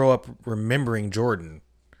really grow up remembering Jordan.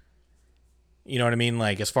 You know what I mean?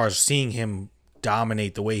 Like, as far as seeing him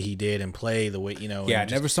dominate the way he did and play the way, Yeah, I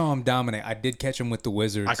never saw him dominate. I did catch him with the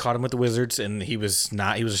Wizards. I caught him with the Wizards, and he was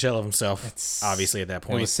a shell of himself, obviously, at that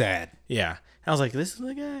point. It was sad. Yeah. I was like, this is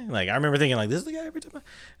the guy? Like, I remember thinking, like, this is the guy every time.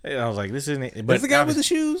 I was like, this isn't it. But This the guy with the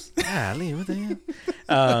shoes? Golly, what the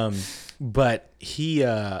hell? But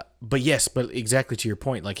exactly to your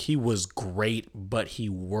point, like, he was great, but he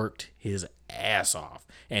worked his ass off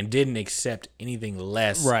and didn't accept anything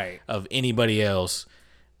less of anybody else.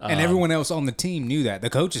 And everyone else on the team knew that. The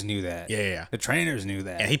coaches knew that. Yeah. The trainers knew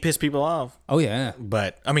that. And he pissed people off. Oh, yeah.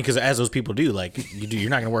 But, I mean, because as those people do, like, you're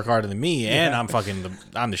not going to work harder than me, and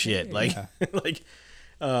I'm the shit. Like, like,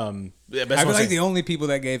 I feel like the only people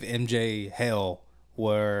that gave MJ hell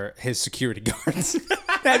were his security guards.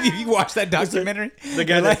 Have you watched that documentary? The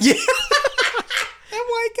guy that... Yeah. That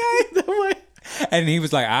white guy. And he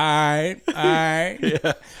was like, all right. Yeah.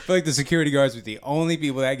 I feel like the security guards were the only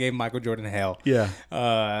people that gave Michael Jordan hell. Yeah.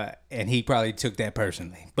 And he probably took that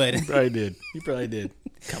personally. But He probably did.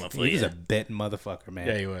 Come up for he was a betting motherfucker, man.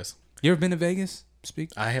 Yeah, he was. You ever been to Vegas? Speak.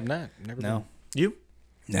 I have not. Never No. been. You?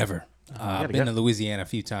 Never. I've been to Louisiana a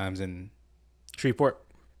few times and Shreveport.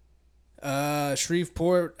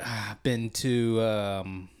 Shreveport. I've been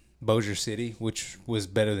to Bossier City, which was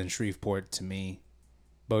better than Shreveport to me.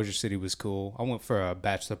 Bossier City was cool. I went for a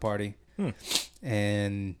bachelor party,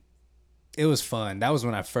 and it was fun. That was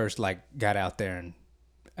when I first got out there and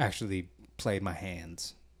actually played my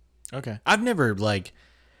hands. Okay. I've never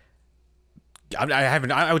I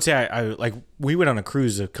haven't. I would say I we went on a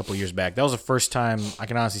cruise a couple years back. That was the first time I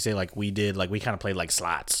can honestly say we kind of played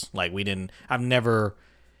slots. I've never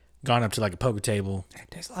gone up to a poker table. It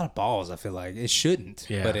takes a lot of balls. I feel like it shouldn't.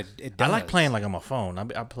 Yeah, but it does. I like playing on my phone.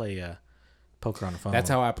 I play poker on the phone. That's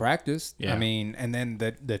how I practiced. Yeah. I mean, and then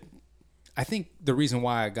I think the reason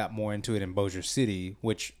why I got more into it in Bossier City,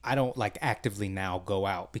 which I don't actively now go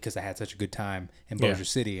out because I had such a good time in Bossier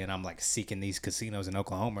City, and I'm seeking these casinos in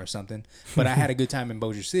Oklahoma or something. But I had a good time in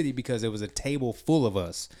Bossier City because it was a table full of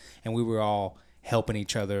us, and we were all helping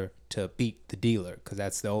each other to beat the dealer, because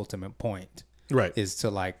that's the ultimate point. Right. Is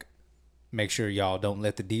to make sure y'all don't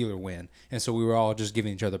let the dealer win. And so we were all just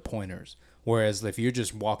giving each other pointers. Whereas if you're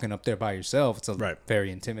just walking up there by yourself, it's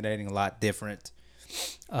very intimidating, a lot different.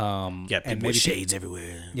 Yeah, people with shades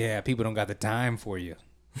everywhere. Yeah, people don't got the time for you.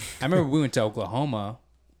 I remember we went to Oklahoma.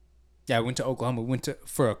 Yeah, I went to Oklahoma. We went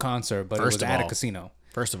for a concert, but it was at a casino.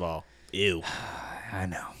 First of all, ew. I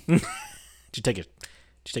know. Did you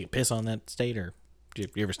take a piss on that state, or did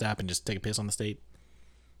you ever stop and just take a piss on the state?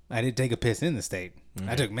 I did take a piss in the state.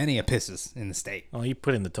 I took many a pisses in the state. Oh, you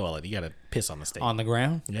put it in the toilet. You got to piss on the state. On the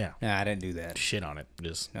ground? Yeah. Nah, I didn't do that. Shit on it.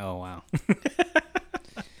 Just. Oh, wow.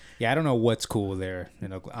 Yeah, I don't know what's cool there,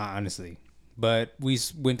 honestly. But we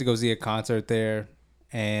went to go see a concert there,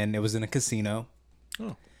 and it was in a casino.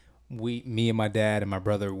 Oh. Me and my dad and my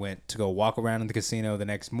brother went to go walk around in the casino the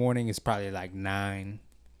next morning. It's probably 9.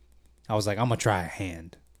 I was like, I'm going to try a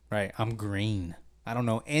hand, right? I'm green. I don't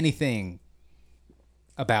know anything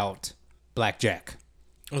about blackjack.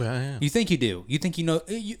 Okay, yeah. You think you do. You think you know.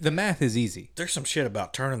 The math is easy. There's some shit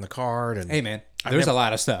about turning the card and. Hey, man, there's a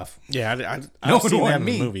lot of stuff. Yeah, I No don't one see that warned in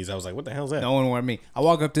me. the movies. I was like, what the hell is that? No one warned me. I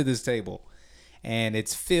walk up to this table, and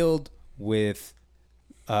it's filled with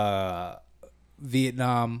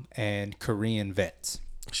Vietnam and Korean vets.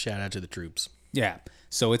 Shout out to the troops. Yeah,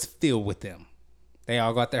 so it's filled with them. They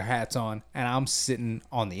all got their hats on, and I'm sitting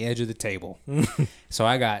on the edge of the table. So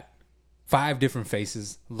I got 5 different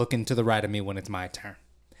faces looking to the right of me when it's my turn.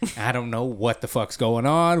 I don't know what the fuck's going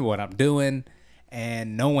on, what I'm doing,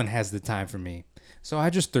 and no one has the time for me. So I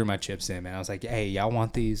just threw my chips in, man. I was like, hey, y'all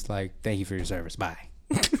want these? Thank you for your service. Bye.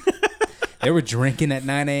 They were drinking at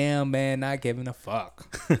 9 a.m., man, not giving a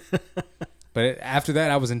fuck. But after that,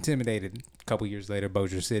 I was intimidated. A couple years later,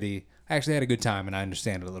 Bossier City. I actually had a good time, and I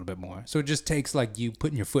understand it a little bit more. So it just takes you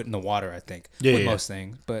putting your foot in the water, I think, with most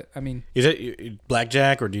things. But, I mean. Is it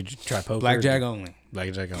blackjack, or did you try poker? Blackjack only.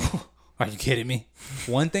 Blackjack only. Are you kidding me?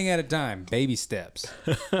 One thing at a time. Baby steps.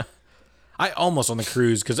 I almost on the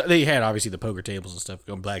cruise, because they had obviously the poker tables and stuff,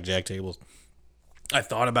 blackjack tables. I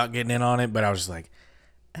thought about getting in on it, but I was just like,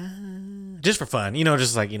 just for fun,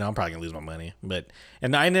 just I'm probably gonna lose my money.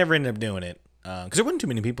 And I never ended up doing it because there wasn't too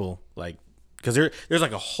many people. Because there's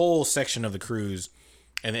a whole section of the cruise,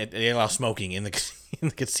 and they allow smoking in the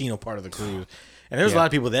casino part of the cruise. And there's a lot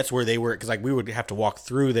of people. That's where they were, because we would have to walk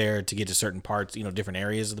through there to get to certain parts, different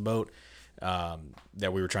areas of the boat.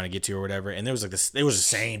 That we were trying to get to or whatever, and there was there was the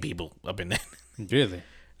same people up in there. Really?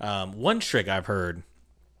 One trick I've heard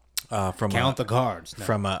from Count the cards. No.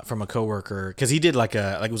 from a coworker, because he did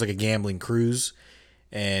it was a gambling cruise,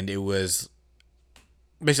 and it was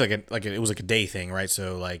basically it was a day thing, right?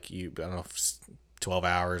 So I don't know, 12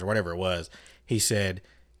 hours or whatever it was. He said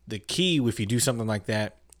the key if you do something like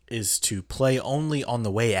that is to play only on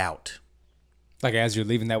the way out. As you're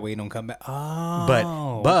leaving, that way you don't come back.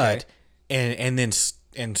 Oh, but okay. and then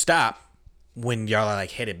stop when y'all are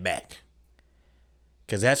headed back,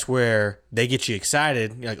 because that's where they get you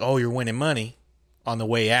excited. You're oh, you're winning money on the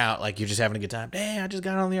way out, you're just having a good time. Damn, I just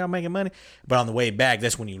got on there, I'm making money. But on the way back,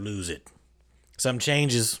 that's when you lose it. Something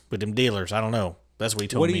changes with them dealers. I don't know. That's what he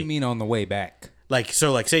told me. What do you mean on the way back?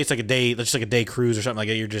 Say it's a day, just a day cruise or something like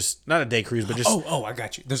that. You're just not a day cruise, but just I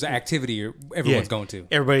got you. There's an activity everyone's going to.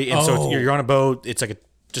 Everybody, and so you're on a boat. It's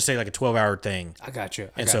just say a 12-hour thing. I got you.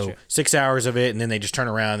 And so 6 hours of it, and then they just turn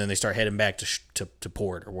around and they start heading back to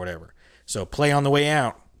port or whatever. So play on the way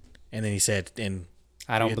out, and then he said, and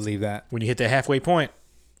I don't believe that. When you hit the halfway point,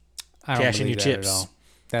 I don't cash in your believe that chips. at all.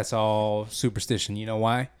 That's all superstition. You know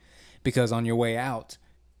why? Because on your way out,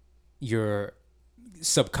 you're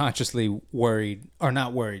subconsciously worried, or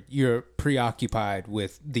not worried. You're preoccupied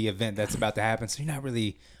with the event that's about to happen, so you're not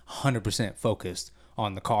really 100% focused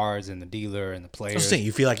on the cards and the dealer and the players. I'm saying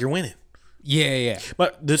you feel like you're winning. Yeah.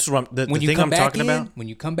 But this is what the When you thing come I'm back talking in, about. when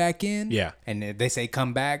you come back in, Yeah. and they say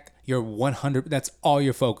come back, you're 100. That's all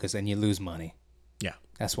your focus, and you lose money. Yeah.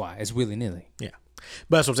 That's why it's willy nilly. Yeah.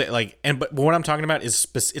 But that's what I'm saying. Like, but what I'm talking about is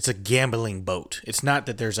it's a gambling boat. It's not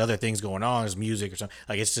that there's other things going on, there's music or something.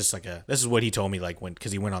 Like, it's just like this is what he told me, like,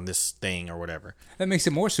 because he went on this thing or whatever. That makes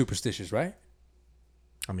it more superstitious, right?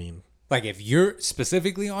 I mean, Like if you're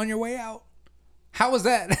specifically on your way out, how is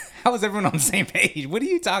that? How is everyone on the same page? What are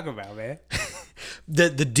you talking about, man?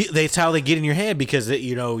 that's how they get in your head because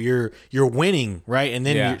you're winning, right? And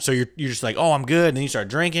then Yeah. you're just like, oh, I'm good. And then you start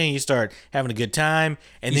drinking, you start having a good time,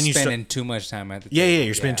 and then you start spending too much time at the yeah, table.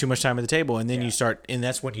 you're spending too much time at the table, and then you start, and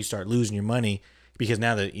that's when you start losing your money because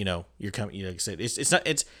now that you're coming, like I said, it's not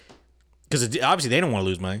because obviously they don't want to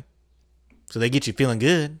lose money, so they get you feeling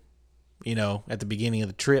good, at the beginning of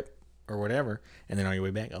the trip or whatever, and then on your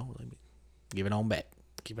way back, oh, let me give it on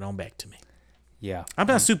back to me. Yeah. I'm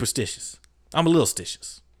not superstitious. I'm a little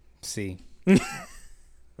stitious. See.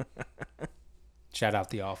 Shout out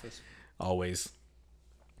The Office. Always.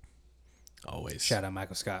 Shout out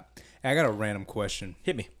Michael Scott. Hey, I got a random question.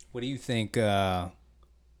 Hit me. What do you think the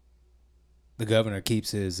governor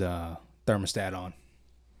keeps his thermostat on?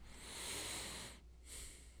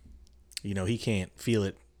 He can't feel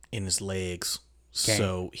it in his legs,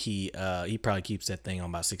 so he probably keeps that thing on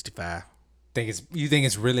about 65. You think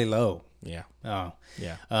it's really low? Yeah. Oh.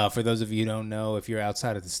 Yeah. For those of you who don't know, if you're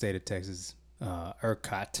outside of the state of Texas,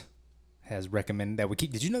 ERCOT has recommended that we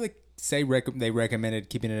keep. Did you know they recommended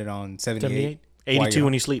keeping it on 78? 82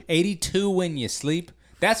 when you sleep. 82 when you sleep.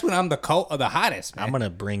 That's when I'm the hottest, man. I'm going to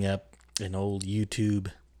bring up an old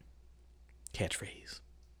YouTube catchphrase.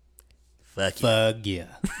 Fuck you. Fuck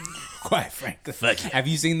yeah. Quite frankly. Fuck yeah. Have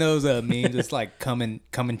you seen those memes? It's like come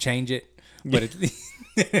and change it, but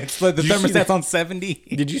it's like the thermostat's on 70.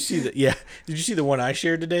 Did you see the? Yeah. Did you see the one I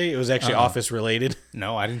shared today? It was actually Office related.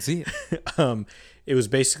 No, I didn't see it. It was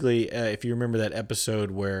basically if you remember that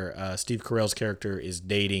episode where Steve Carell's character is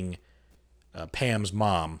dating Pam's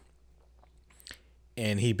mom,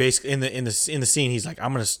 and he basically in the scene he's like,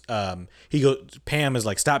 I'm gonna he goes, Pam is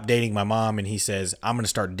like, stop dating my mom, and he says, I'm gonna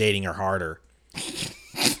start dating her harder.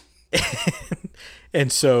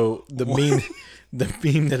 And so the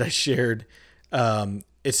meme that I shared,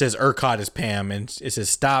 it says ERCOT is Pam, and it says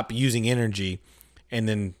stop using energy, and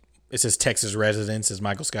then it says Texas residents is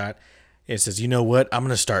Michael Scott. It says, you know what? I'm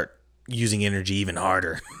gonna start using energy even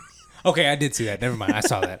harder. Okay, I did see that. Never mind. I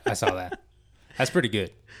saw that. That's pretty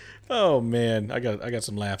good. Oh man, I got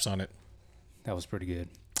some laughs on it. That was pretty good.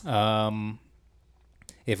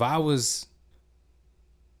 If I was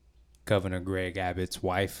Governor Greg Abbott's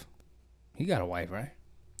wife, he got a wife, right?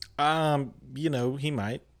 He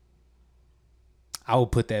might. I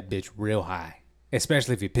would put that bitch real high,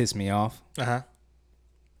 especially if you piss me off. Uh-huh.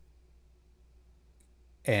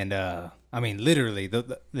 And I mean, literally,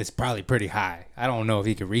 it's probably pretty high. I don't know if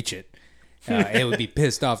he could reach it. It would be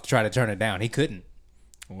pissed off to try to turn it down. He couldn't.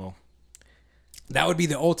 Well, that would be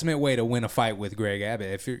the ultimate way to win a fight with Greg Abbott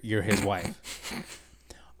if you're his wife.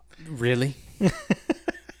 Really?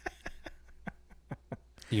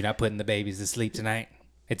 You're not putting the babies to sleep tonight?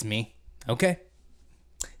 It's me. Okay.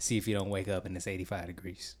 See if you don't wake up and it's 85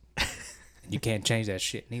 degrees. You can't change that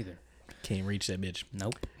shit neither. can't reach that bitch.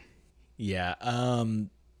 Nope. Yeah.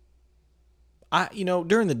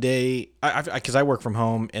 During the day, because I work from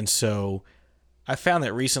home, and so I found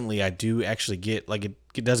that recently I do actually get, like, it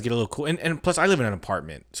does get a little cool. And plus, I live in an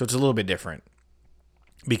apartment, so it's a little bit different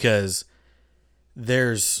because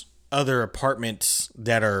there's other apartments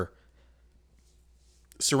that are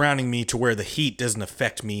surrounding me to where the heat doesn't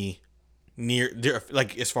affect me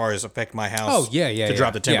like as far as affect my house. Oh, yeah. To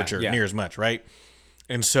drop the temperature Yeah. near as much, right?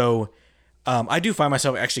 And so I do find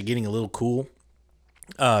myself actually getting a little cool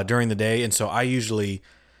during the day, and so I usually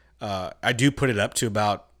I do put it up to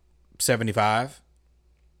about 75.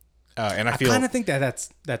 And I kind of think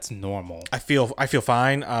that's normal. I feel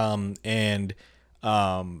fine.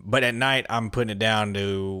 But at night I'm putting it down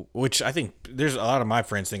to, which I think there's a lot of my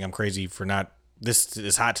friends think I'm crazy for not, this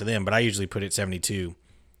is hot to them, but I usually put it 72.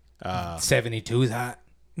 72 is hot.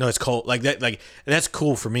 No, it's cold. Like that, like that's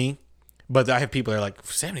cool for me. But I have people that are like,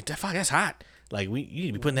 70, fuck, that's hot. Like you need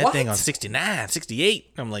to be putting that thing on 69,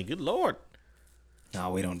 68. I'm like, good Lord.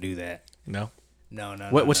 No, we don't do that. No. No.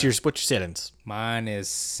 What's your settings? Mine is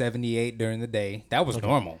 78 during the day. That was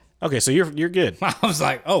normal. Okay, so you're good. I was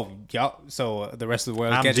like, oh, y'all. So the rest of the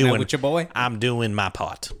world catching up with your boy? I'm doing my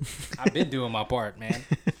part. I've been doing my part, man.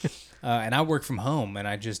 And I work from home, and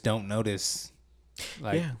I just don't notice.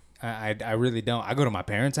 Like, Yeah. I really don't. I go to my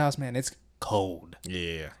parents' house, man. It's cold.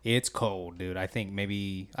 Yeah. It's cold, dude. I think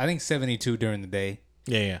 72 during the day.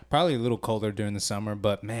 Yeah. Probably a little colder during the summer,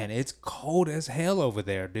 but man, it's cold as hell over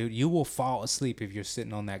there, dude. You will fall asleep if you're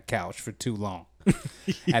sitting on that couch for too long.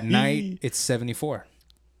 At night, it's 74.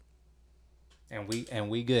 And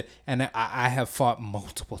we good. And I have fought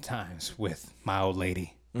multiple times with my old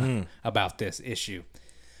lady about this issue.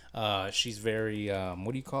 She's very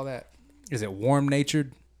what do you call that? Is it warm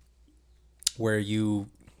natured? Where you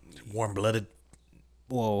Warm blooded.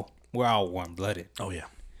 well, we're all warm blooded. Oh yeah.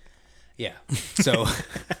 Yeah. So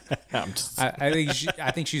I'm just,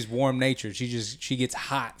 I think she's warm natured. She gets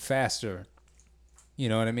hot faster. You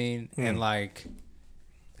know what I mean? And like,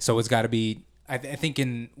 so it's got to be. I think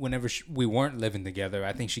whenever we weren't living together,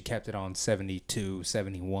 I think she kept it on 72,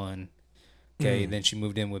 71. Okay, then she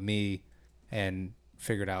moved in with me and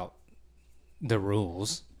figured out the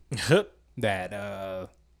rules that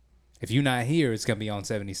if you're not here, it's gonna be on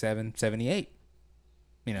 77, 78.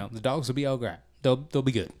 You know, the dogs will be all right. They'll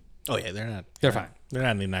be good. oh yeah, they're not. They're fine. They're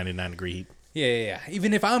not in the 99 degree heat. Yeah.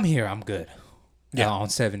 Even if I'm here, I'm good. Yeah. On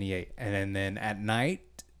 78. And then at night,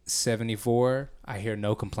 74, I hear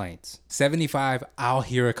no complaints. 75, I'll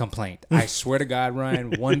hear a complaint. I swear to God,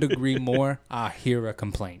 Ryan, 1 degree more, I'll hear a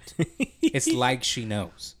complaint. It's like she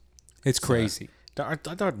knows. It's crazy. I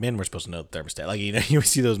thought men were supposed to know the thermostat. Like, you know, you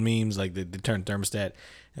see those memes, like they turn thermostat.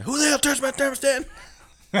 Who the hell turns my thermostat?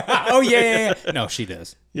 Oh, yeah. No, she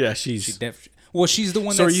does. Yeah, she's. Well, she's the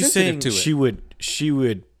one So are that's you sensitive saying to it. she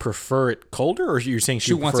would prefer it colder, or you're saying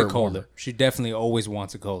She would wants prefer it colder. warmer? She definitely always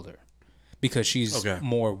wants it colder because she's Okay.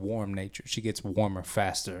 more warm natured. She gets warmer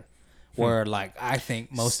faster. Where like I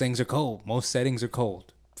think most things are cold. Most settings are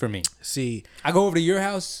cold for me. See, I go over to your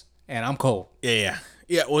house and I'm cold. yeah.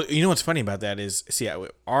 Well, you know what's funny about that is, see,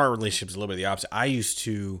 our relationship's a little bit the opposite. I used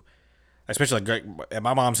to, especially like at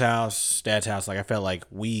my mom's house, dad's house, like I felt like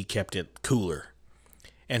we kept it cooler.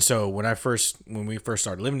 And so when we first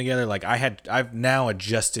started living together, like I've now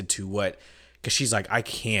adjusted to what, because she's like, I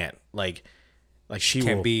can't, like she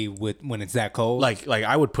Can't will be when it's that cold. like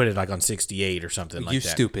I would put it like on 68 or something like you that.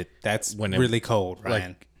 stupid. That's When it- really cold, Ryan.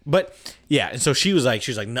 Like, but yeah, and so she was like,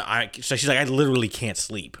 no, she's like, I literally can't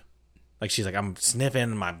sleep. Like she's like, I'm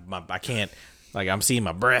sniffing my I can't, like I'm seeing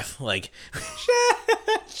my breath. Like,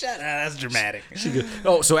 Shut up. That's dramatic. she goes,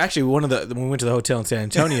 oh, so actually when we went to the hotel in San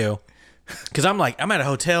Antonio, because I'm like, I'm at a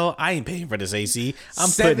hotel, I ain't paying for this AC. I'm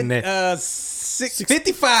putting it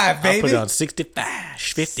 55, I baby. put it on 65,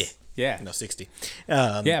 50. Yeah. No, 60.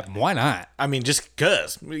 Yeah, why not? I mean, just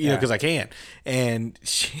cause, you know, cause I can. And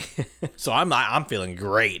so I'm feeling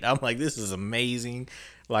great. I'm like, this is amazing.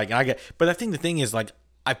 Like but I think the thing is, like,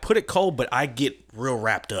 I put it cold, but I get real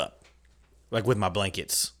wrapped up, like with my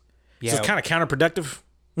blankets. Yeah. So it's kind of counterproductive.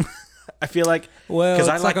 I feel like, Well, because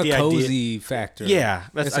it's I like a the cozy idea. factor. Yeah,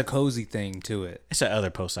 It's a cozy thing to it. It's that other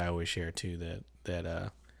post I always share too.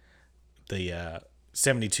 That the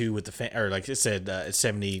 72 with the fan, or like it said, it's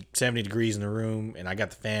 70 degrees in the room, and I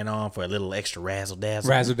got the fan on for a little extra razzle dazzle.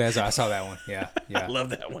 Razzle dazzle. I saw that one. Yeah. I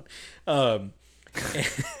love that one.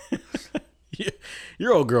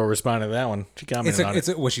 Your old girl responded to that one. She commented on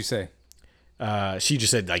it. What'd you say? She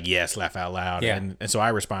just said like yes, laugh out loud. Yeah. And so I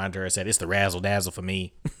responded to her. I said it's the razzle dazzle for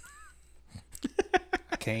me.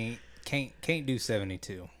 Can't do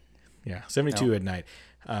 72. Yeah, 72 at night.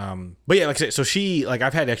 But yeah, like I said, so she, like,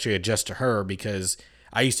 I've had to actually adjust to her because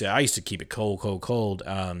I used to keep it cold.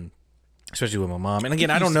 Especially with my mom. And again,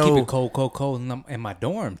 I don't know. Keep it cold in my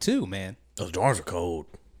dorm too, man. Those dorms were cold.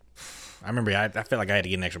 I remember I felt like I had to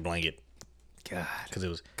get an extra blanket God, because it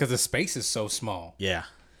was, because the space is so small. yeah.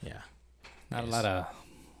 Not a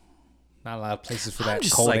lot of places for that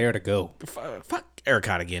just cold like- air to go. Fuck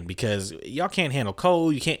ERCOT again because y'all can't handle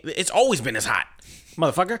cold. You can't. It's always been this hot,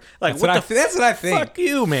 motherfucker. Like That's what what the that's what I think. fuck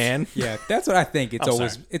you, man. Yeah, that's what I think. I'm sorry.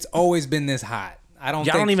 It's always been this hot. I don't.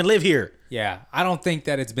 Y'all think, don't even live here. Yeah, I don't think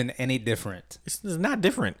that it's been any different. It's not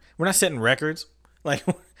different. We're not setting records. Like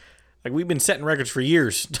we've been setting records for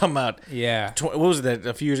years. Talking about Yeah. what was that?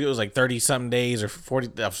 A few years ago, it was like 30-something days or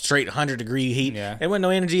 40 of straight 100-degree heat. Yeah. There wasn't no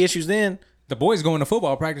energy issues then. The boys going to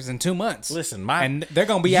football practice in 2 months. Listen, and they're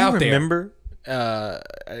gonna be you out there. remember?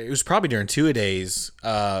 It was probably during 2 days.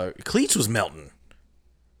 Cleats was melting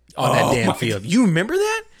on that damn my field. You remember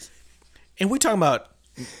that? And we talking about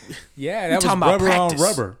Yeah, that was talking about rubber practice. on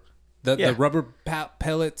rubber. Yeah. The rubber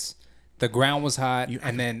pellets. The ground was hot,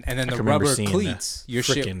 and then I the can remember rubber seeing cleats. Your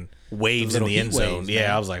shit. freaking waves the in little the end heat zone. waves, Yeah,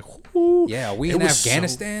 man. I was like, whoo. Yeah, we It in was so-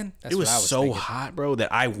 Afghanistan. That's it was what I was so thinking. hot, bro,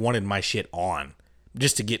 that I wanted my shit on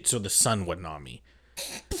just to get so the sun wasn't on me.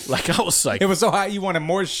 Like I was like, It was so hot you wanted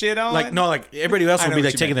more shit on. like no, like everybody else I would know be what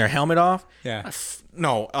like you taking meant. their helmet off. Yeah.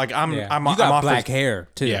 No, like I'm Yeah. I'm you got off black for, hair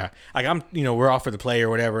too. Yeah, like I'm we're off for the play or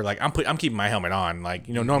whatever. Like I'm keeping my helmet on. Like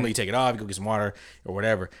normally you take it off, you go get some water or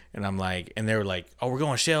whatever. And I'm like, and they were like, oh, we're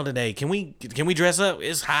going shell today. Can we dress up?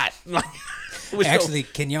 It's hot. Like, Actually,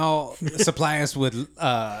 can y'all supply us with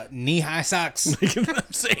knee-high socks? you know what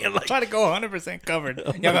I'm saying? Like, Try to go 100% covered.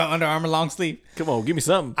 Y'all got Under Armour long sleeve? come on, give me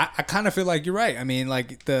something. I kind of feel like you're right. I mean,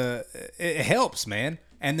 like it helps, man.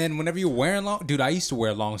 And then whenever you're wearing dude, I used to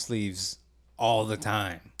wear long sleeves all the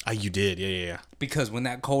time Oh, you did, yeah. because when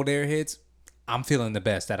that cold air hits, I'm feeling the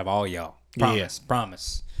best out of all y'all.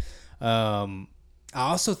 Promise. I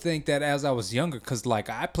also think that as I was younger, because like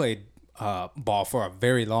I played ball for a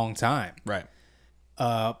very long time. Right.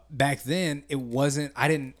 Back then it wasn't.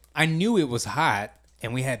 I knew it was hot,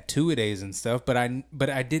 and we had 2-a-days and stuff, but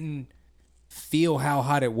I didn't feel how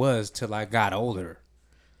hot it was till I got older.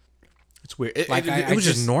 It's weird. Like It was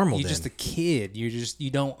just normal. You're then. just a kid. You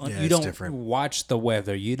don't it's different. watch the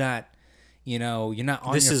weather. You're not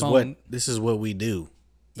on This your is phone. this is what we do.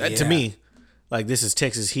 That, to Yeah. me, like this is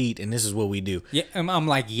Texas heat, and this is what we do. Yeah, I'm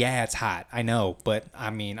like, yeah, it's hot. I know, but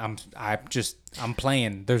I mean, I'm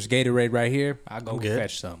playing. There's Gatorade right here. I'll go good.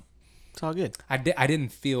 fetch some. It's all good. I didn't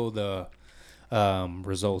feel the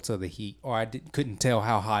results of the heat, or couldn't tell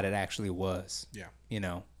how hot it actually was. Yeah.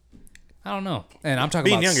 I don't know. And I'm talking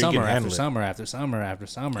Being about younger, you summer can after handle it. summer after summer after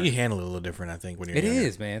summer. You handle it a little different, I think, when you're It younger.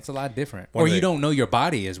 is, man. It's a lot different. One Or of you the- don't know your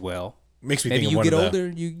body as well. Makes me Maybe think you of get one of the,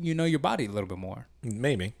 older, you know your body a little bit more.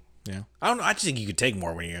 Maybe. Yeah. I don't know. I just think you could take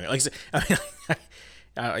more when you're like.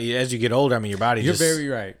 I mean, as you get older, I mean, your body. You're just, very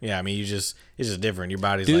right. Yeah. I mean, it's just different. Your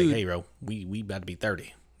body's Dude. like, hey, bro, we about to be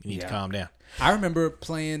 30. You need to Yeah. calm down. I remember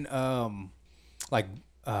playing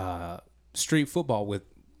street football with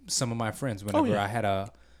some of my friends whenever yeah. I had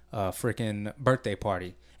a freaking birthday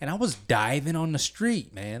party, and I was diving on the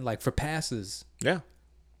street, man, like for passes Yeah.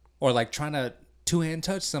 or like trying to two-hand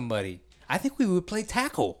touch somebody. I think we would play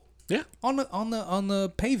tackle Yeah. on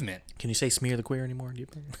the pavement. Can you say smear the queer anymore?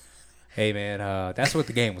 Hey man, that's what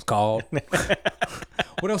the game was called.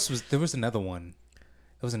 What else was there? Was another one.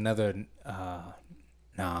 There was another.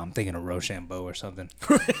 I'm thinking of Rochambeau or something.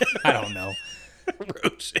 I don't know.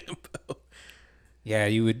 Rochambeau. Yeah,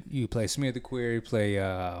 you play Smear the Queer, you play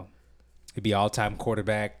it'd be all-time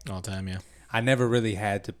quarterback. All time, yeah. I never really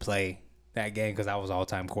had to play that game because I was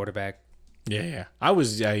all-time quarterback. Yeah. I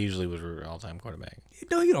usually was all time quarterback.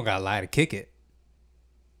 No, you don't got to lie to kick it.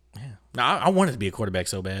 Yeah. No, I wanted to be a quarterback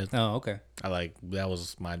so bad. Oh, okay. That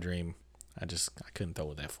was my dream. I couldn't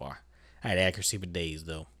throw it that far. I had accuracy for days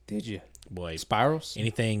though. Did you? Boy, Spirals?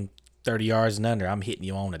 anything 30 yards and under, I'm hitting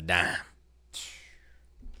you on a dime.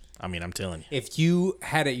 I mean, I'm telling you. If you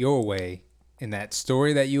had it your way in that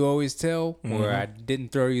story that you always tell, where I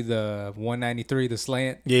didn't throw you the 193, the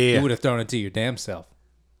slant, Yeah. you would have thrown it to your damn self.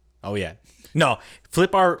 Oh yeah. No,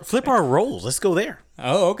 flip our rolls. Let's go there.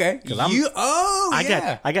 Oh, okay.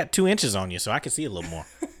 I got 2 inches on you, so I can see a little more.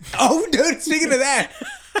 Oh, dude, speaking of that,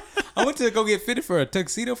 I went to go get fitted for a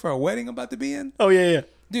tuxedo for a wedding I'm about to be in. Oh yeah.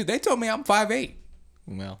 Dude, they told me I'm 5'8".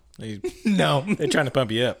 Well, No. they're trying to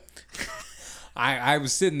pump you up. I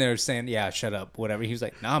was sitting there saying, yeah, shut up, whatever. He was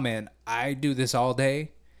like, nah, man, I do this all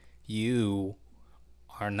day. You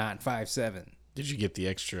are not 5'7". Did you get the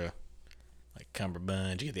extra, like,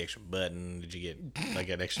 cummerbund? Did you get the extra button? Did you get, like,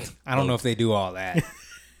 that extra? I don't know if they do all that.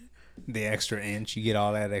 The extra inch, you get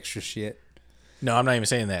all that extra shit. No, I'm not even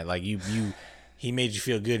saying that. Like, he made you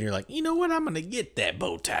feel good, and you're like, you know what? I'm going to get that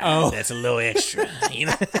bow tie. Oh. That's a little extra. You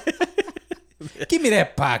know? Give me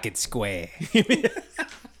that pocket square.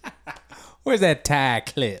 Where's that tie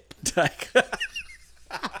clip?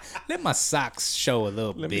 Let my socks show a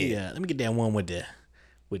little Let bit. me get that one with the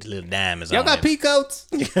little diamonds Y'all on got it. pea coats?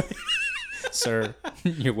 Sir,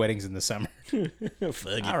 your wedding's in the summer. Fuck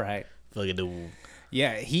it. All right. Fuck it, dude.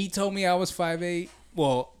 Yeah, he told me I was 5'8".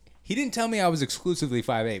 Well, he didn't tell me I was exclusively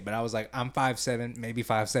 5'8", but I was like, I'm 5'7", maybe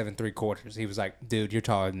 5'7", 3/4. He was like, dude, you're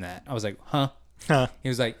taller than that. I was like, huh? He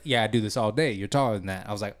was like, yeah, I do this all day. You're taller than that.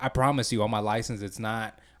 I was like, I promise you on my license, it's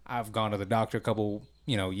not. I've gone to the doctor a couple,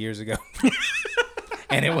 years ago.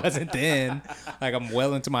 And it wasn't then. Like, I'm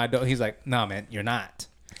well into my adult. He's like, nah, man, you're not.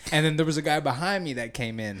 And then there was a guy behind me that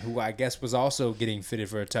came in who I guess was also getting fitted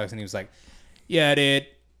for a tux. And he was like, yeah, dude,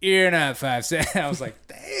 you're not 5'7". I was like,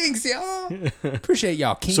 thanks, y'all. Appreciate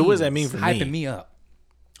y'all kings. So what does that mean for me? Hyping me up.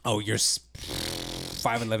 Oh, you're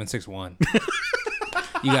 5'11",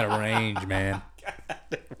 6'1". You got a range, man.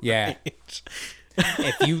 Yeah.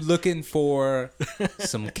 If you looking for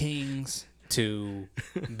some kings to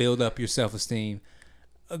build up your self-esteem,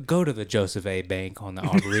 go to the Joseph A. Bank on the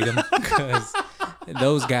Arboretum because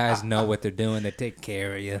Those guys know what they're doing. They take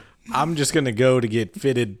care of you. I'm just gonna go to get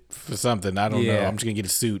fitted for something. I don't know. Yeah. I'm just gonna get a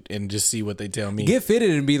suit and just see what they tell me. Get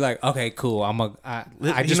fitted and be like, okay, cool. I You just know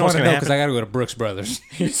want what's to gonna know because happen? I got to go to Brooks Brothers.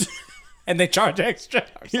 And they charge extra.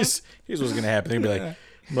 Here's what's gonna happen. They'll be like,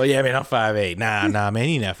 well, yeah, man, I'm 5'8". Nah, man,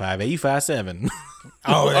 you're not 5'8". You 5'7".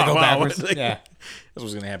 Oh, they go Wow. backwards. Like, Yeah. That's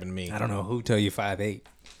what's gonna happen to me. I don't know who tell you 5'8".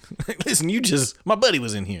 Listen, my buddy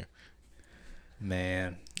was in here.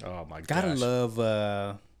 Man. Oh my god. Gotta love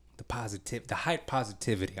the hype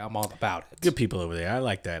positivity. I'm all about it. Good people over there. I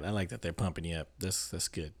like that. I like that they're pumping you up. That's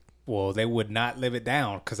good. Well, they would not live it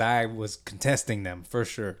down because I was contesting them for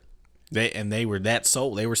sure. They were that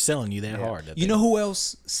sold. They were selling you that hard. You know who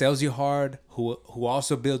else sells you hard? Who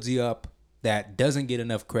also builds you up? That doesn't get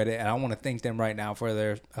enough credit, and I want to thank them right now for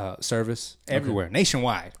their service everywhere,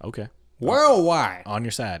 nationwide, Okay. worldwide. On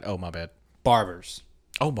your side. Oh, my bad. Barbers,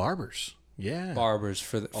 Oh, barbers. Yeah. barbers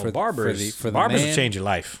for the barbers. for the Barbers man. will change your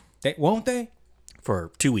life Won't they?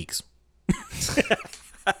 for 2 weeks.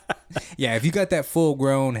 Yeah, if you got that full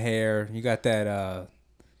grown hair, you got that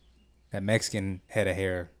Mexican head of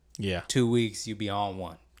hair. Yeah. 2 weeks, you be on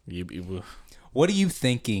one. You What are you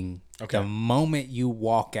thinking Okay. the moment you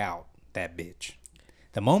walk out that bitch?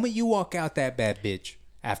 The moment you walk out that bad bitch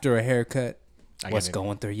after a haircut, what's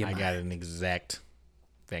going through your I mind? got an exact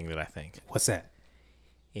thing that I think. What's that?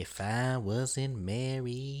 If I wasn't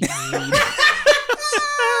married.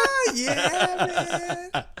 Yeah,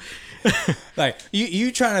 man. Like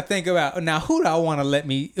you trying to think about now who do I want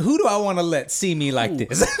to let see me like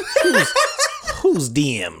this? Whose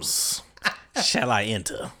DMs shall I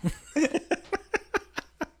enter?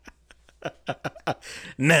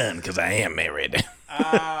 None, because I am married.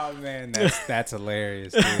 Oh man, that's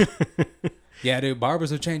hilarious, dude. Yeah, dude,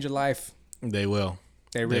 barbers will change your life. They will.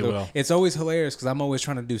 They really will. will. It's always hilarious because I'm always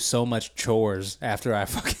trying to do so much chores after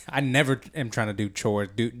I never am trying to do chores,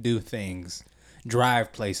 do things,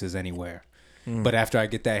 drive places anywhere. But after I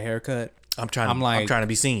get that haircut, I'm trying to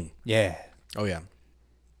be seen. yeah, Oh yeah.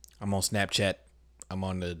 I'm on Snapchat. I'm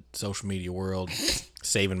on the social media world,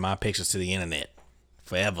 saving my pictures to the internet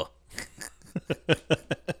forever.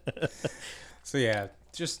 So yeah,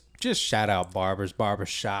 just shout out barbers, barber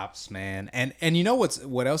shops, man. And you know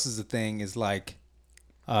what else is the thing is like,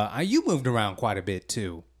 you moved around quite a bit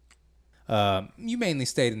too. You mainly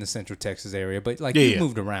stayed in the Central Texas area, but like you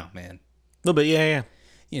moved around, man. A little bit, yeah.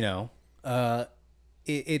 You know,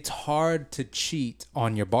 it's hard to cheat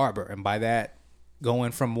on your barber, and by that,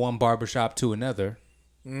 going from one barbershop to another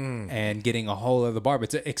and getting a whole other barber.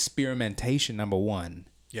 It's an experimentation. Number one.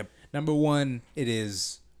 Yep. Number one, it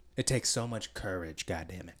takes so much courage,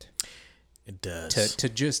 goddamn it, It does. to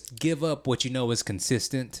just give up what you know is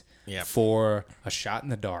consistent Yep. for a shot in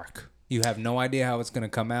the dark. You have no idea how it's gonna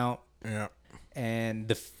come out, Yeah.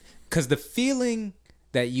 and because the feeling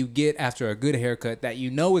that you get after a good haircut that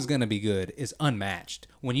you know is gonna be good is unmatched.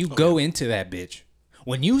 When you go into that bitch,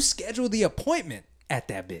 when you schedule the appointment at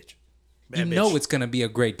that bitch, you know it's gonna be a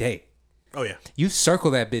great day. Oh yeah. You circle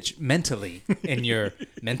that bitch mentally in your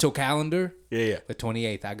mental calendar. Yeah. The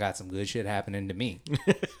 28th, I got some good shit happening to me.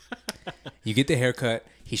 You get the haircut.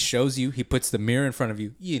 He shows you. He puts the mirror in front of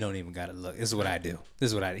you. You don't even got to look. This is what I do.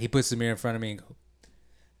 He puts the mirror in front of me and go,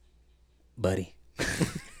 buddy,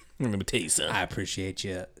 Let me tell you something. I appreciate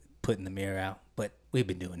you putting the mirror out, but we've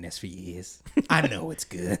been doing this for years. I know it's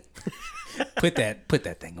good. Put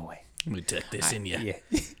that thing away. Let me tuck this in you. Yeah.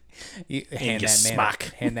 You hand your smock.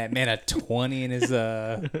 that man a 20 in his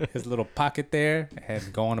little pocket there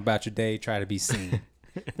and go on about your day, try to be seen.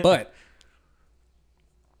 But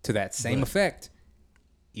to that same effect,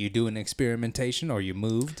 you do an experimentation or you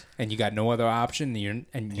moved and you got no other option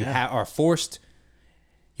and you are forced,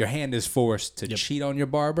 your hand is forced to cheat on your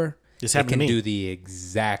barber. This it happened to can me. do the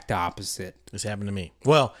exact opposite. This happened to me.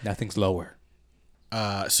 Well, Nothing's lower.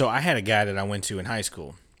 so I had a guy that I went to in high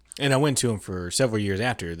school, and I went to him for several years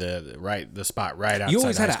after the spot right outside. You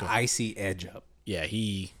always had high an school. icy edge up. Yeah,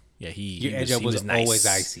 Your edge up was nice. always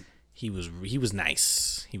icy. He was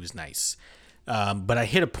nice. He was nice. But I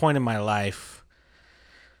hit a point in my life,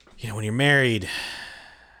 when you're married,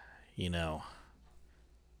 your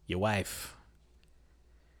wife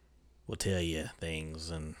will tell you things,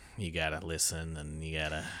 and you gotta listen, and you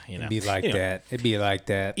gotta, It'd be like that. It'd be like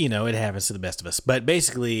that. It happens to the best of us. But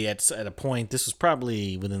basically, at a point, this was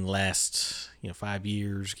probably within the last 5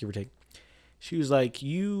 years, give or take. She was like,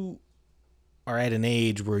 "You are at an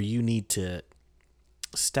age where you need to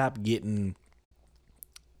stop getting.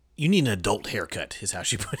 You need an adult haircut," is how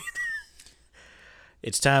she put it.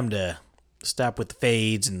 It's time to stop with the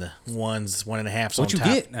fades and the 1.5s on What you top.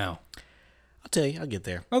 get now? I'll tell you. I'll get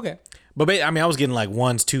there. Okay. But I mean, I was getting like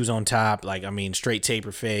ones, twos on top. Like, I mean, straight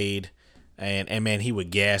taper fade. And man, he would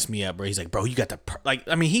gas me up, bro. He's like, bro, you got the like.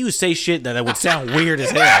 I mean, he would say shit that would sound weird as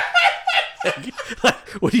hell. Like,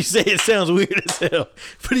 when you say it sounds weird as hell,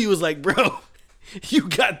 but he was like, bro, you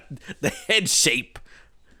got the head shape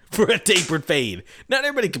for a tapered fade. Not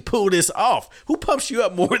everybody can pull this off. Who pumps you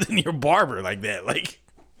up more than your barber like that? Like,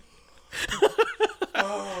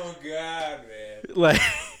 Oh God, man. like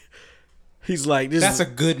he's like, That's a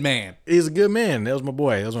good man. he's a good man. That was my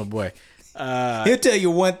boy. He'll tell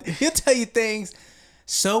you he'll tell you things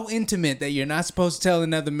so intimate that you're not supposed to tell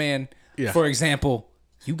another man. Yeah. For example,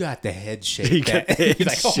 you got the head shape. You got the head You're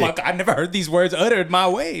like, oh my shape. God, I never heard these words uttered my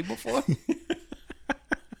way before.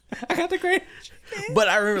 I got the great. But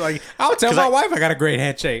I remember, like, I'll tell 'cause my wife I got a great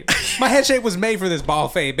head shape. My head shape was made for this ball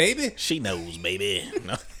fade, baby. she knows, baby.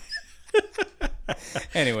 No.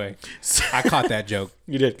 Anyway, I caught that joke.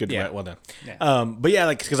 You did good. Yeah. Well done. Yeah. But yeah,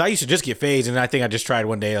 like, because I used to just get fades, and I think I just tried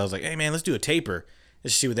one day. I was like, hey man, let's do a taper.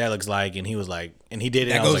 Let's see what that looks like. And he was like, and he did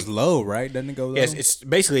it. That and I goes was like, low, right? Doesn't it go low? yes, it's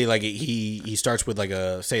basically like he starts with like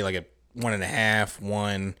a 1.5,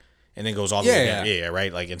 1, and then goes all the way down. Yeah. Yeah,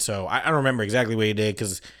 right. Like, and so I don't remember exactly what he did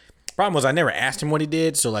because problem was I never asked him what he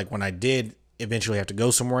did. So like when I did eventually have to go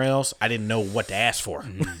somewhere else, I didn't know what to ask for.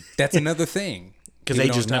 That's another thing. 'Cause People they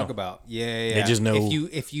don't just talk know. about. Yeah. They just know.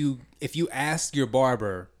 If you ask your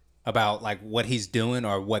barber about like what he's doing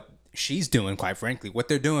or what she's doing, quite frankly, what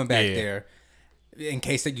they're doing back Yeah. there, in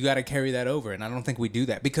case that you got to carry that over, and I don't think we do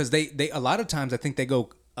that because they a lot of times I think they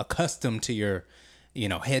go accustomed to your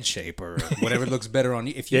head shape or whatever looks better on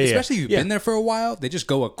you. If you Yeah, yeah. especially if you've Yeah. been there for a while, they just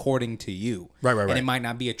go according to you. Right. And it might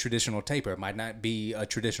not be a traditional taper. It might not be a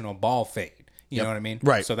traditional ball fade. You know what I mean?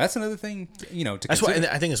 Right. So that's another thing, to That's why, consider. and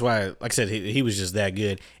I think that's why, like I said, he was just that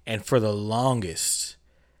good. And for the longest,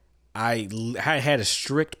 I had a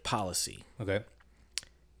strict policy Okay.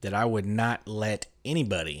 that I would not let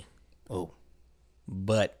anybody Oh.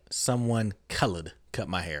 but someone colored cut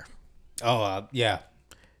my hair. Oh, yeah.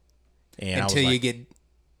 And Until I was you get,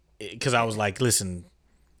 because I was like, listen,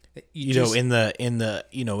 you know, just- in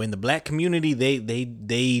the black community,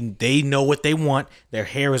 they know what they want. Their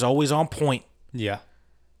hair is always on point. yeah.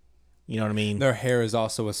 You know what I mean? Their hair is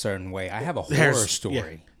also a certain way. I have a horror Hair's- story.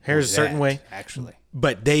 yeah. Hair's with a certain that, way. actually.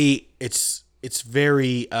 But it's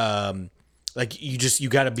very like you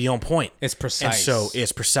got to be on point. It's And precise. so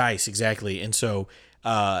it's precise, exactly. And so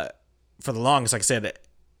for the longest, like I said,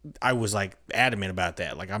 I was like adamant about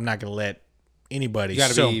that. Like I'm not gonna let anybody. You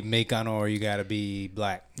got to be Mexicano or you got to be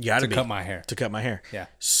black gotta to cut my hair. to cut my hair. Yeah.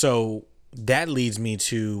 So that leads me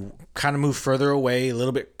to kind of move further away, a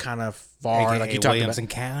little bit kind of far, AKA like you talked Williamson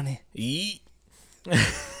about. County. Yeet.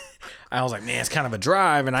 I was like, man, it's kind of a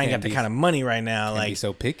drive, and I ain't Can't got the be- kind of money right now. Can't be Like,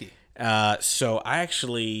 so picky. so I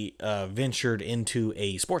actually ventured into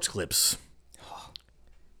a sports clips.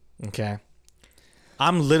 Okay.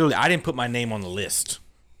 I didn't put my name on the list.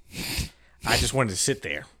 I just wanted to sit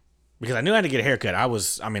there because I knew I had to get a haircut. I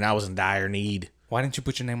was in dire need. Why didn't you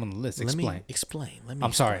put your name on the list? Let me Explain. explain.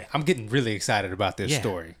 I'm sorry. I'm getting really excited about this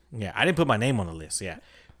story. Yeah, I didn't put my name on the list. Yeah,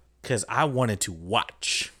 because I wanted to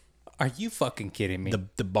watch Are you fucking kidding me?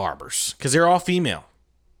 the barbers because they're all female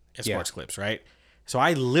at Yeah. sports clips, right? So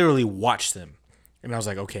I literally watched them, and I was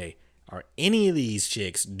like, okay, are any of these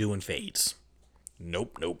chicks doing fades?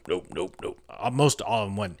 Nope. Most all of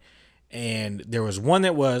them wasn't, and there was one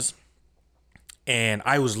that was, and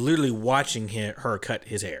I was literally watching her cut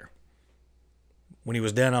his hair. When he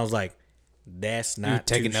was done, I was like, that's you not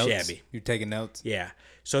too taking notes? shabby. You taking notes? Yeah.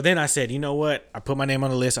 So then I said, you know what? I put my name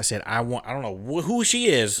on the list. I said, I don't know who she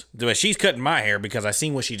is, but she's cutting my hair because I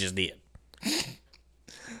seen what she just did.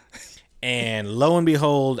 And lo and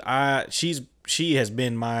behold, she has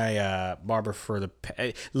been my barber for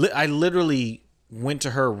I literally went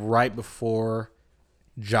to her right before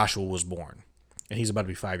Joshua was born, and he's about to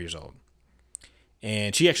be 5 years old.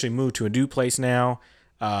 And she actually moved to a new place now,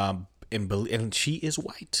 and she is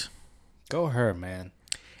white. Go her, man.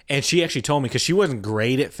 And she actually told me, because she wasn't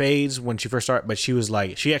great at fades when she first started, but she was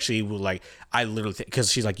like, I literally,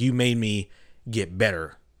 because she's like, you made me get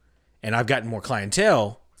better. And I've gotten more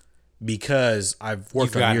clientele because I've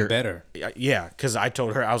worked You've on gotten better. Yeah, because I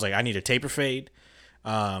told her, I was like, I need a taper fade.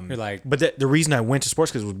 You're like, But the reason I went to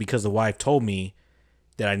sports clips was because the wife told me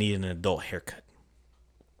that I needed an adult haircut.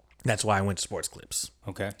 That's why I went to sports clips.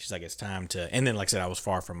 okay. She's like, it's time to, and then like I said, I was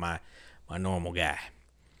far from my normal guy.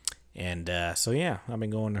 And so yeah, I've been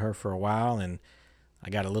going to her for a while, and I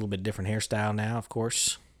got a little bit different hairstyle now, of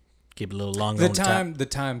course. Keep it a little longer on the top. The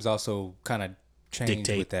times also kind of changed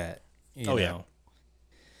Dictate. with that. You Oh, know? yeah.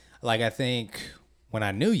 Like I think when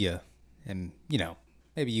I knew you, and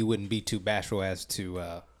maybe you wouldn't be too bashful as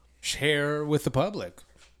to share with the public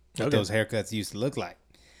what Okay. those haircuts used to look like.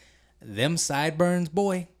 Them sideburns,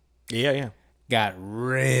 boy, Yeah. got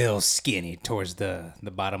real skinny towards the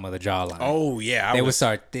bottom of the jawline. Oh yeah, They would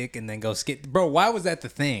start thick and then go skinny. Bro, why was that the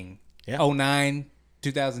thing? Yeah. 09,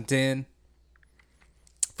 2010.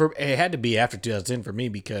 It had to be after 2010 for me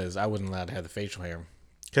because I wasn't allowed to have the facial hair.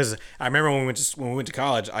 Because I remember when we went to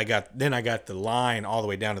college, I got the line all the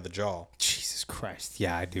way down to the jaw. Jesus Christ.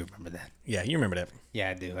 Yeah, I do remember that. Yeah, you remember that? Yeah,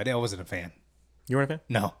 I do. I wasn't a fan. You weren't a fan?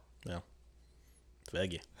 No. No.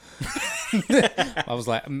 Fag you. I was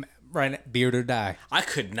like, right, beard or die. I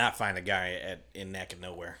could not find a guy in Neck of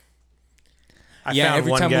Nowhere. I Yeah, found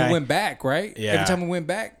every one time guy- we went back, right? Yeah. Every time we went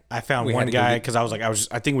back, I found we had one to go guy get- because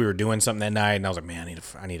I think we were doing something that night, and I was like, man,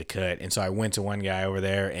 I need a cut. And so I went to one guy over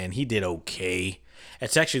there, and he did okay.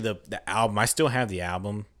 It's actually the album. I still have the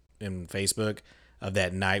album in Facebook of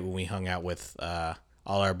that night when we hung out with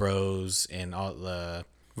all our bros and all the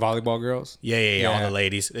volleyball girls. all Yeah. the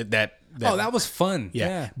ladies. Oh, that was fun. yeah.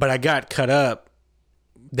 Yeah. But I got cut up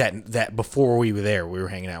that before we were there. We were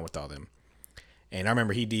hanging out with all them, and I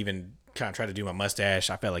remember he'd even kind of tried to do my mustache.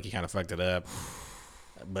 I felt like he kind of fucked it up,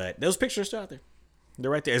 but those pictures are still out there.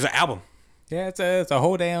 They're right there. It's an album. Yeah, it's a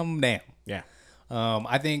whole damn. Yeah.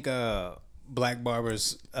 I think Black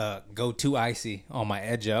Barbers go too icy on my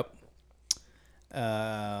edge up.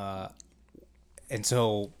 And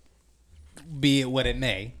so, be it what it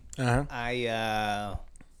may, Uh-huh. I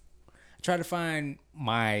try to find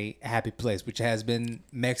my happy place, which has been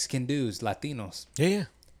Mexican dudes, Latinos. Yeah.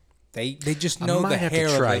 They just know might the have to hair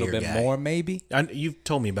a try little your bit guy. more, maybe. You've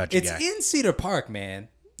told me about your It's guy. in Cedar Park, man.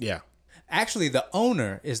 Yeah. Actually, the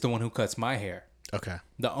owner is the one who cuts my hair. Okay.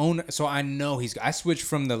 The owner, so I know I switched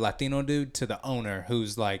from the Latino dude to the owner,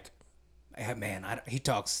 who's like, hey, man,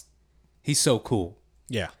 he's so cool.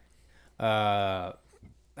 Yeah.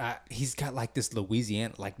 He's got like this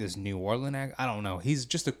Louisiana, like this New Orleans act. I don't know. He's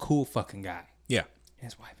just a cool fucking guy. Yeah.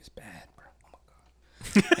 His wife is bad, bro. Oh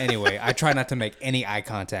my god. Anyway, I try not to make any eye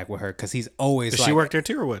contact with her because he's always Does like, she work there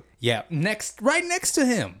too or what? yeah, right next to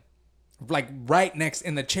him. Like right next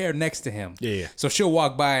in the chair next to him. Yeah. So she'll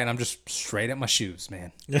walk by and I'm just straight at my shoes,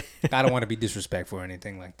 man. I don't want to be disrespectful or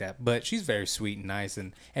anything like that. But she's very sweet and nice,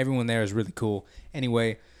 and everyone there is really cool.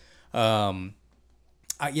 Anyway, the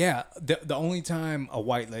only time a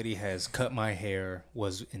white lady has cut my hair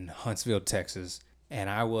was in Huntsville, Texas, and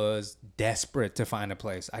I was desperate to find a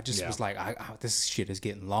place. I just was like, this shit is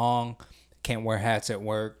getting long. Can't wear hats at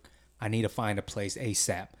work. I need to find a place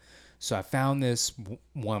ASAP. So I found this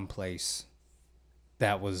one place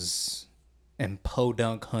that was in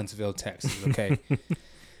Podunk, Huntsville, Texas. Okay.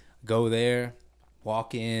 Go there,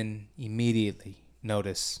 walk in, immediately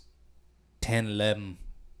notice 10, 11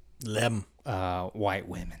 Lem. white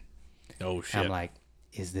women. Oh shit. I'm like,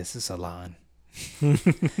 is this a salon?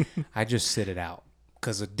 I just sit it out.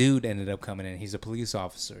 Because a dude ended up coming in. He's a police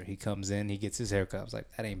officer. He comes in, he gets his haircut. I was like,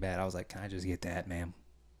 that ain't bad. I was like, can I just get that, ma'am?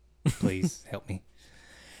 Please help me.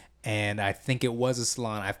 And I think it was a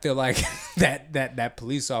salon. I feel like that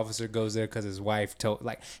police officer goes there because his wife told,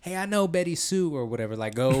 like, hey, I know Betty Sue or whatever.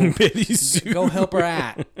 Like, go Betty Sue. go help her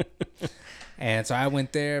out. And so I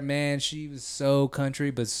went there, man. She was so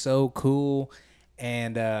country, but so cool.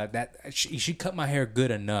 And she cut my hair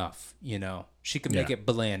good enough, you know. She could make Yeah. it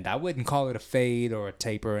blend. I wouldn't call it a fade or a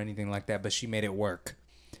taper or anything like that, but she made it work.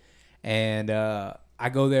 And I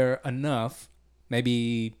go there enough,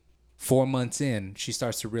 maybe 4 months in, she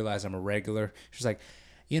starts to realize I'm a regular. She's like,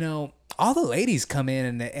 you know, all the ladies come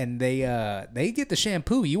in and they get the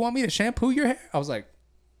shampoo. You want me to shampoo your hair? I was like,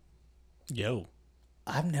 Yo.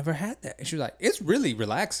 I've never had that. And she was like, it's really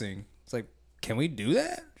relaxing. It's like, can we do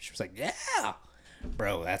that? She was like, yeah.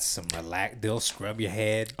 Bro, that's some relax. They'll scrub your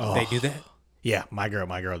head. They do that? Yeah, my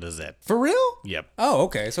girl does that. For real? Yep. Oh,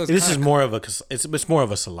 okay. So it's This is kinda- more of it's more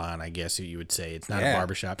of a salon, I guess you would say. It's not Yeah. a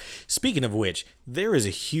barbershop. Speaking of which, there is a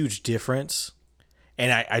huge difference,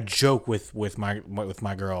 and I joke with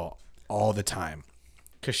my girl all the time,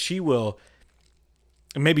 because she will.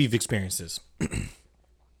 And maybe you've experienced this.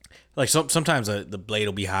 Like sometimes the blade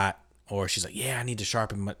will be hot, or she's like, "Yeah, I need to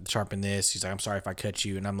sharpen this." She's like, "I'm sorry if I cut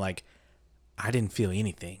you," and I'm like, "I didn't feel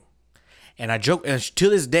anything." And I joke, and to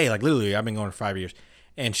this day, like literally, I've been going for 5 years,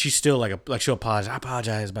 and she's still like she'll apologize. I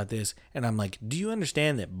apologize about this, and I'm like, do you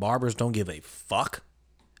understand that barbers don't give a fuck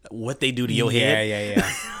what they do to your head?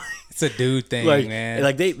 Yeah. It's a dude thing, Like, man.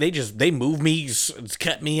 like they move me,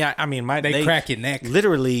 cut me. I mean, they crack your neck.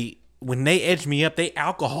 Literally, when they edge me up, they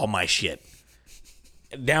alcohol my shit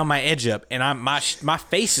down my edge up, and my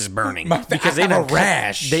face is burning I have a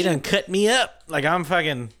rash. They done cut me up like I'm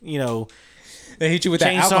fucking, They hit you with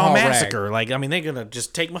that Chainsaw alcohol Massacre. rag. Like, I mean, they're gonna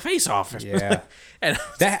just take my face off. Yeah. And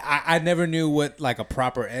That I never knew what like a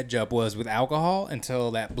proper edge up was with alcohol until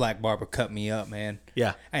that black barber cut me up, man.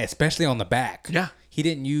 Yeah. Hey, especially on the back. Yeah. He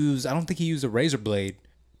didn't use. I don't think he used a razor blade,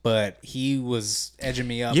 but he was edging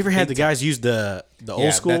me up. you ever had the big time. guys use the Yeah,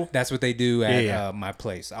 old school? that's what they do at Yeah. my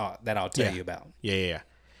place. That I'll tell Yeah. you about. Yeah.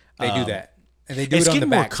 They do that, and they do It's it on the getting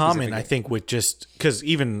more back. common, I specifically. think, with just because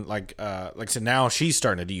even like I said, now she's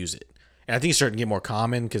starting to use it, and I think it's starting to get more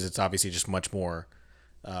common because it's obviously just much more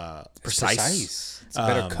precise. It's a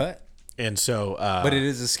better cut, And so, but it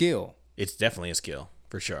is a skill. it's definitely a skill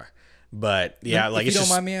for sure. But yeah, like if it's you don't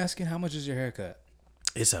just mind me asking, how much is your haircut?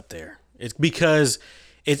 it's up there. It's because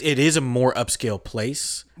it is a more upscale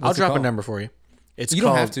place. I'll What's it drop a called? number for you. It's You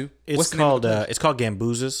called, don't have to. It's What's the name of called the place? it's called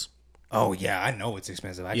Gamboozas. Oh yeah, I know it's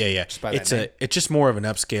expensive. Yeah. Just by that It's name. it's just more of an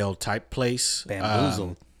upscale type place.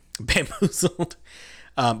 Bamboozled. Bamboozled.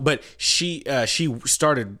 But she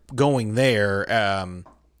started going there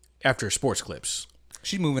after Sports Clips.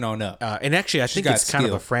 She's moving on up. And actually, I think got it's kind of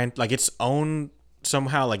skill. a friend, like it's own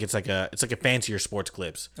somehow, like it's like a fancier Sports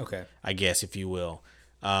Clips. Okay. I guess if you will.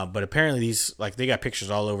 But apparently these like they got pictures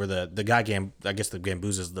all over the guy I guess the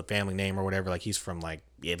Gamboozas is the family name or whatever. Like he's from like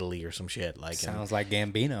Italy or some shit. Like Sounds like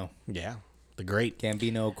Gambino. yeah, the great.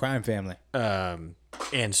 Gambino crime family.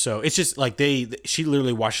 And so it's just like she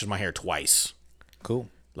literally washes my hair twice. Cool.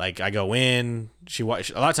 Like I go in, she a lot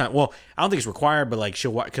of times. Well, I don't think it's required, but like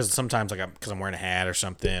she'll because sometimes like because I'm wearing a hat or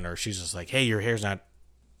something, or she's just like, "Hey, your hair's not,"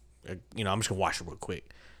 I'm just gonna wash it real quick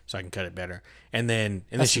so I can cut it better. And then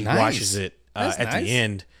That's she nice. washes it That's at nice. the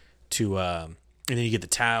end to, and then you get the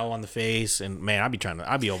towel on the face. And man,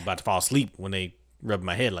 I'd be about to fall asleep when they rub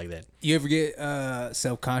my head like that. You ever get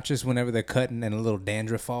self-conscious whenever they're cutting and a little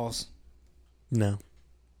dandruff falls? No,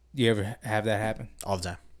 You ever have that happen? all the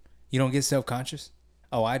time. You don't get self-conscious?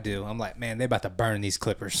 Oh, I do. I'm like, man, they about to burn these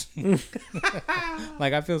clippers.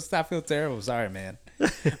 Like I feel terrible. Sorry, man.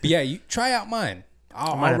 But yeah, you try out mine.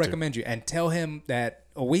 I'll have to. recommend you and tell him that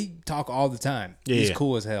we talk all the time. Yeah, He's yeah.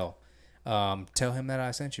 cool as hell. Tell him that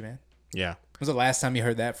I sent you, man. Yeah, When was the last time you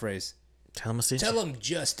heard that phrase? tell them Tell him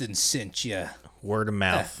Justin sent you. word of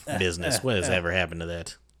mouth business. What has ever happened to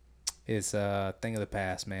that? It's a thing of the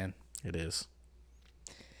past, man. It is.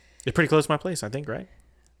 It's pretty close to my place, I think, right?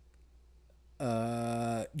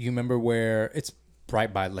 You remember where it's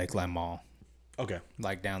right by Lakeline Mall, Okay.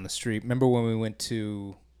 like down the street. Remember when we went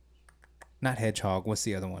to not Hedgehog? What's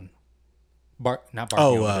the other one? Not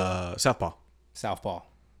Bar. Southpaw. Southpaw.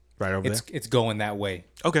 Right over It's going that way.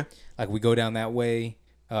 there. Okay. Like we go down that way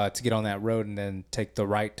to get on that road, and then take the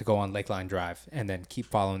right to go on Lakeline Drive, and then keep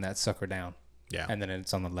following that sucker down. Yeah. And then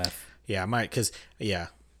it's on the left. Yeah, I might, because, yeah,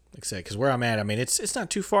 like I said, because where I'm at, I mean, it's not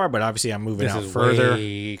too far, but obviously I'm moving This out is further.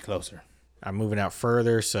 way closer. I'm moving out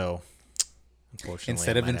further, so unfortunately,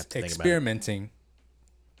 Instead I of might have to think about it. experimenting,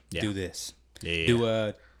 Yeah. do this. Yeah. Do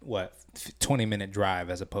a 20-minute drive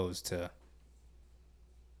as opposed to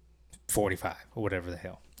 45 or whatever the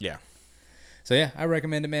hell. Yeah. So yeah, I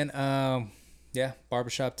recommend it, man. Yeah,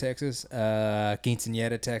 Barbershop, Texas,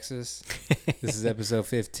 Quinceañera, Texas. This is episode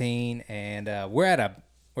 15, and we're at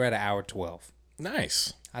an hour 12.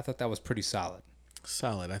 Nice. I thought that was pretty solid.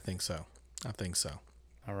 Solid. I think so.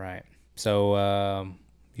 All right, so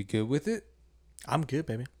you good with it? I'm good,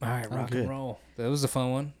 baby. All right, I'm rock good. and roll. That was a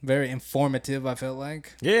fun one. Very informative. I felt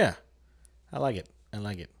like Yeah. I like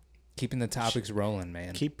it. keeping the topics rolling,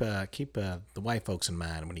 man. Keep the white folks in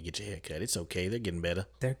mind when you get your hair cut. It's okay. They're getting better.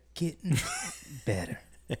 They're getting better.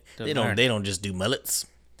 They don't just do mullets,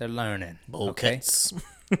 They're learning. bowl Okay, cuts.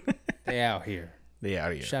 they out here. They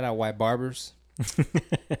out here. Shout out white barbers.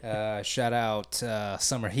 Shout out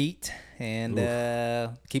summer heat and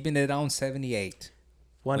keeping it on 78.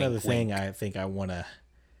 One Wink, other thing wink. I think I want to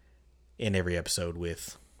end every episode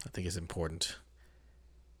with, I think is important,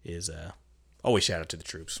 is always shout out to the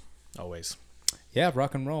troops. Always. Yeah,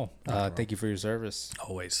 rock and roll. Thank you for your service.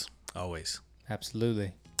 Always.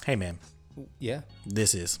 Absolutely. Hey, man. Yeah.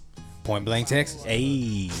 This is Point Blank, Texas.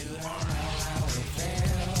 Hey.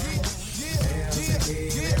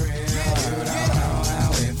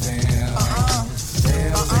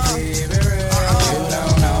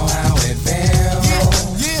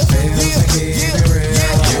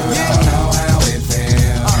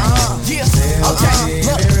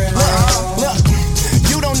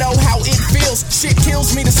 Shit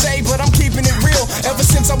kills me to say, but I'm keeping it real. Ever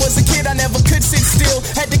since I was a kid, I never could sit still.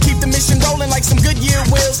 Had to keep the mission rolling like some Goodyear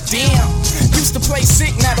wheels. Damn, used to play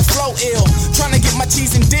sick, now the flow ill. Trying to get my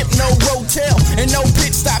cheese and dip, no rotel. And no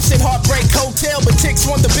pit stops at Heartbreak Hotel. But chicks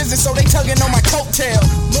want the business, so they tugging on my coattail.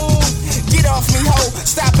 Move, get off me, ho.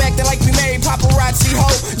 Stop acting like we married paparazzi,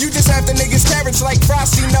 ho. You just have the niggas carrots like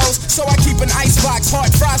Frosty knows. So I keep an icebox,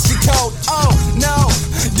 hard frosty cold. Oh, no.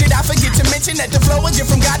 Did I forget to mention that the flow is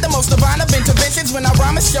gift from God, the most divine of interventions? When I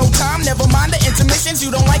rhyme, it's showtime. Never mind the intermissions.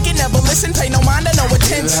 You don't like it, never listen. Pay no mind or no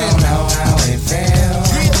attention. You don't know how it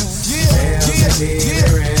feels. Feels to keep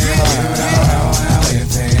it real. You don't know how it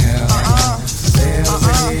feels. Feels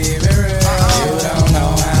to keep it real. You don't know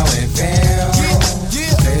how it feels.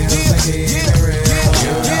 Feels to keep it real.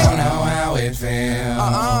 You don't know how it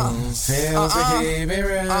feels. Feels to keep it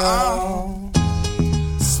real.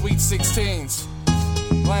 Sweet 16s.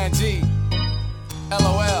 Plan G.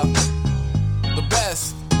 LOL.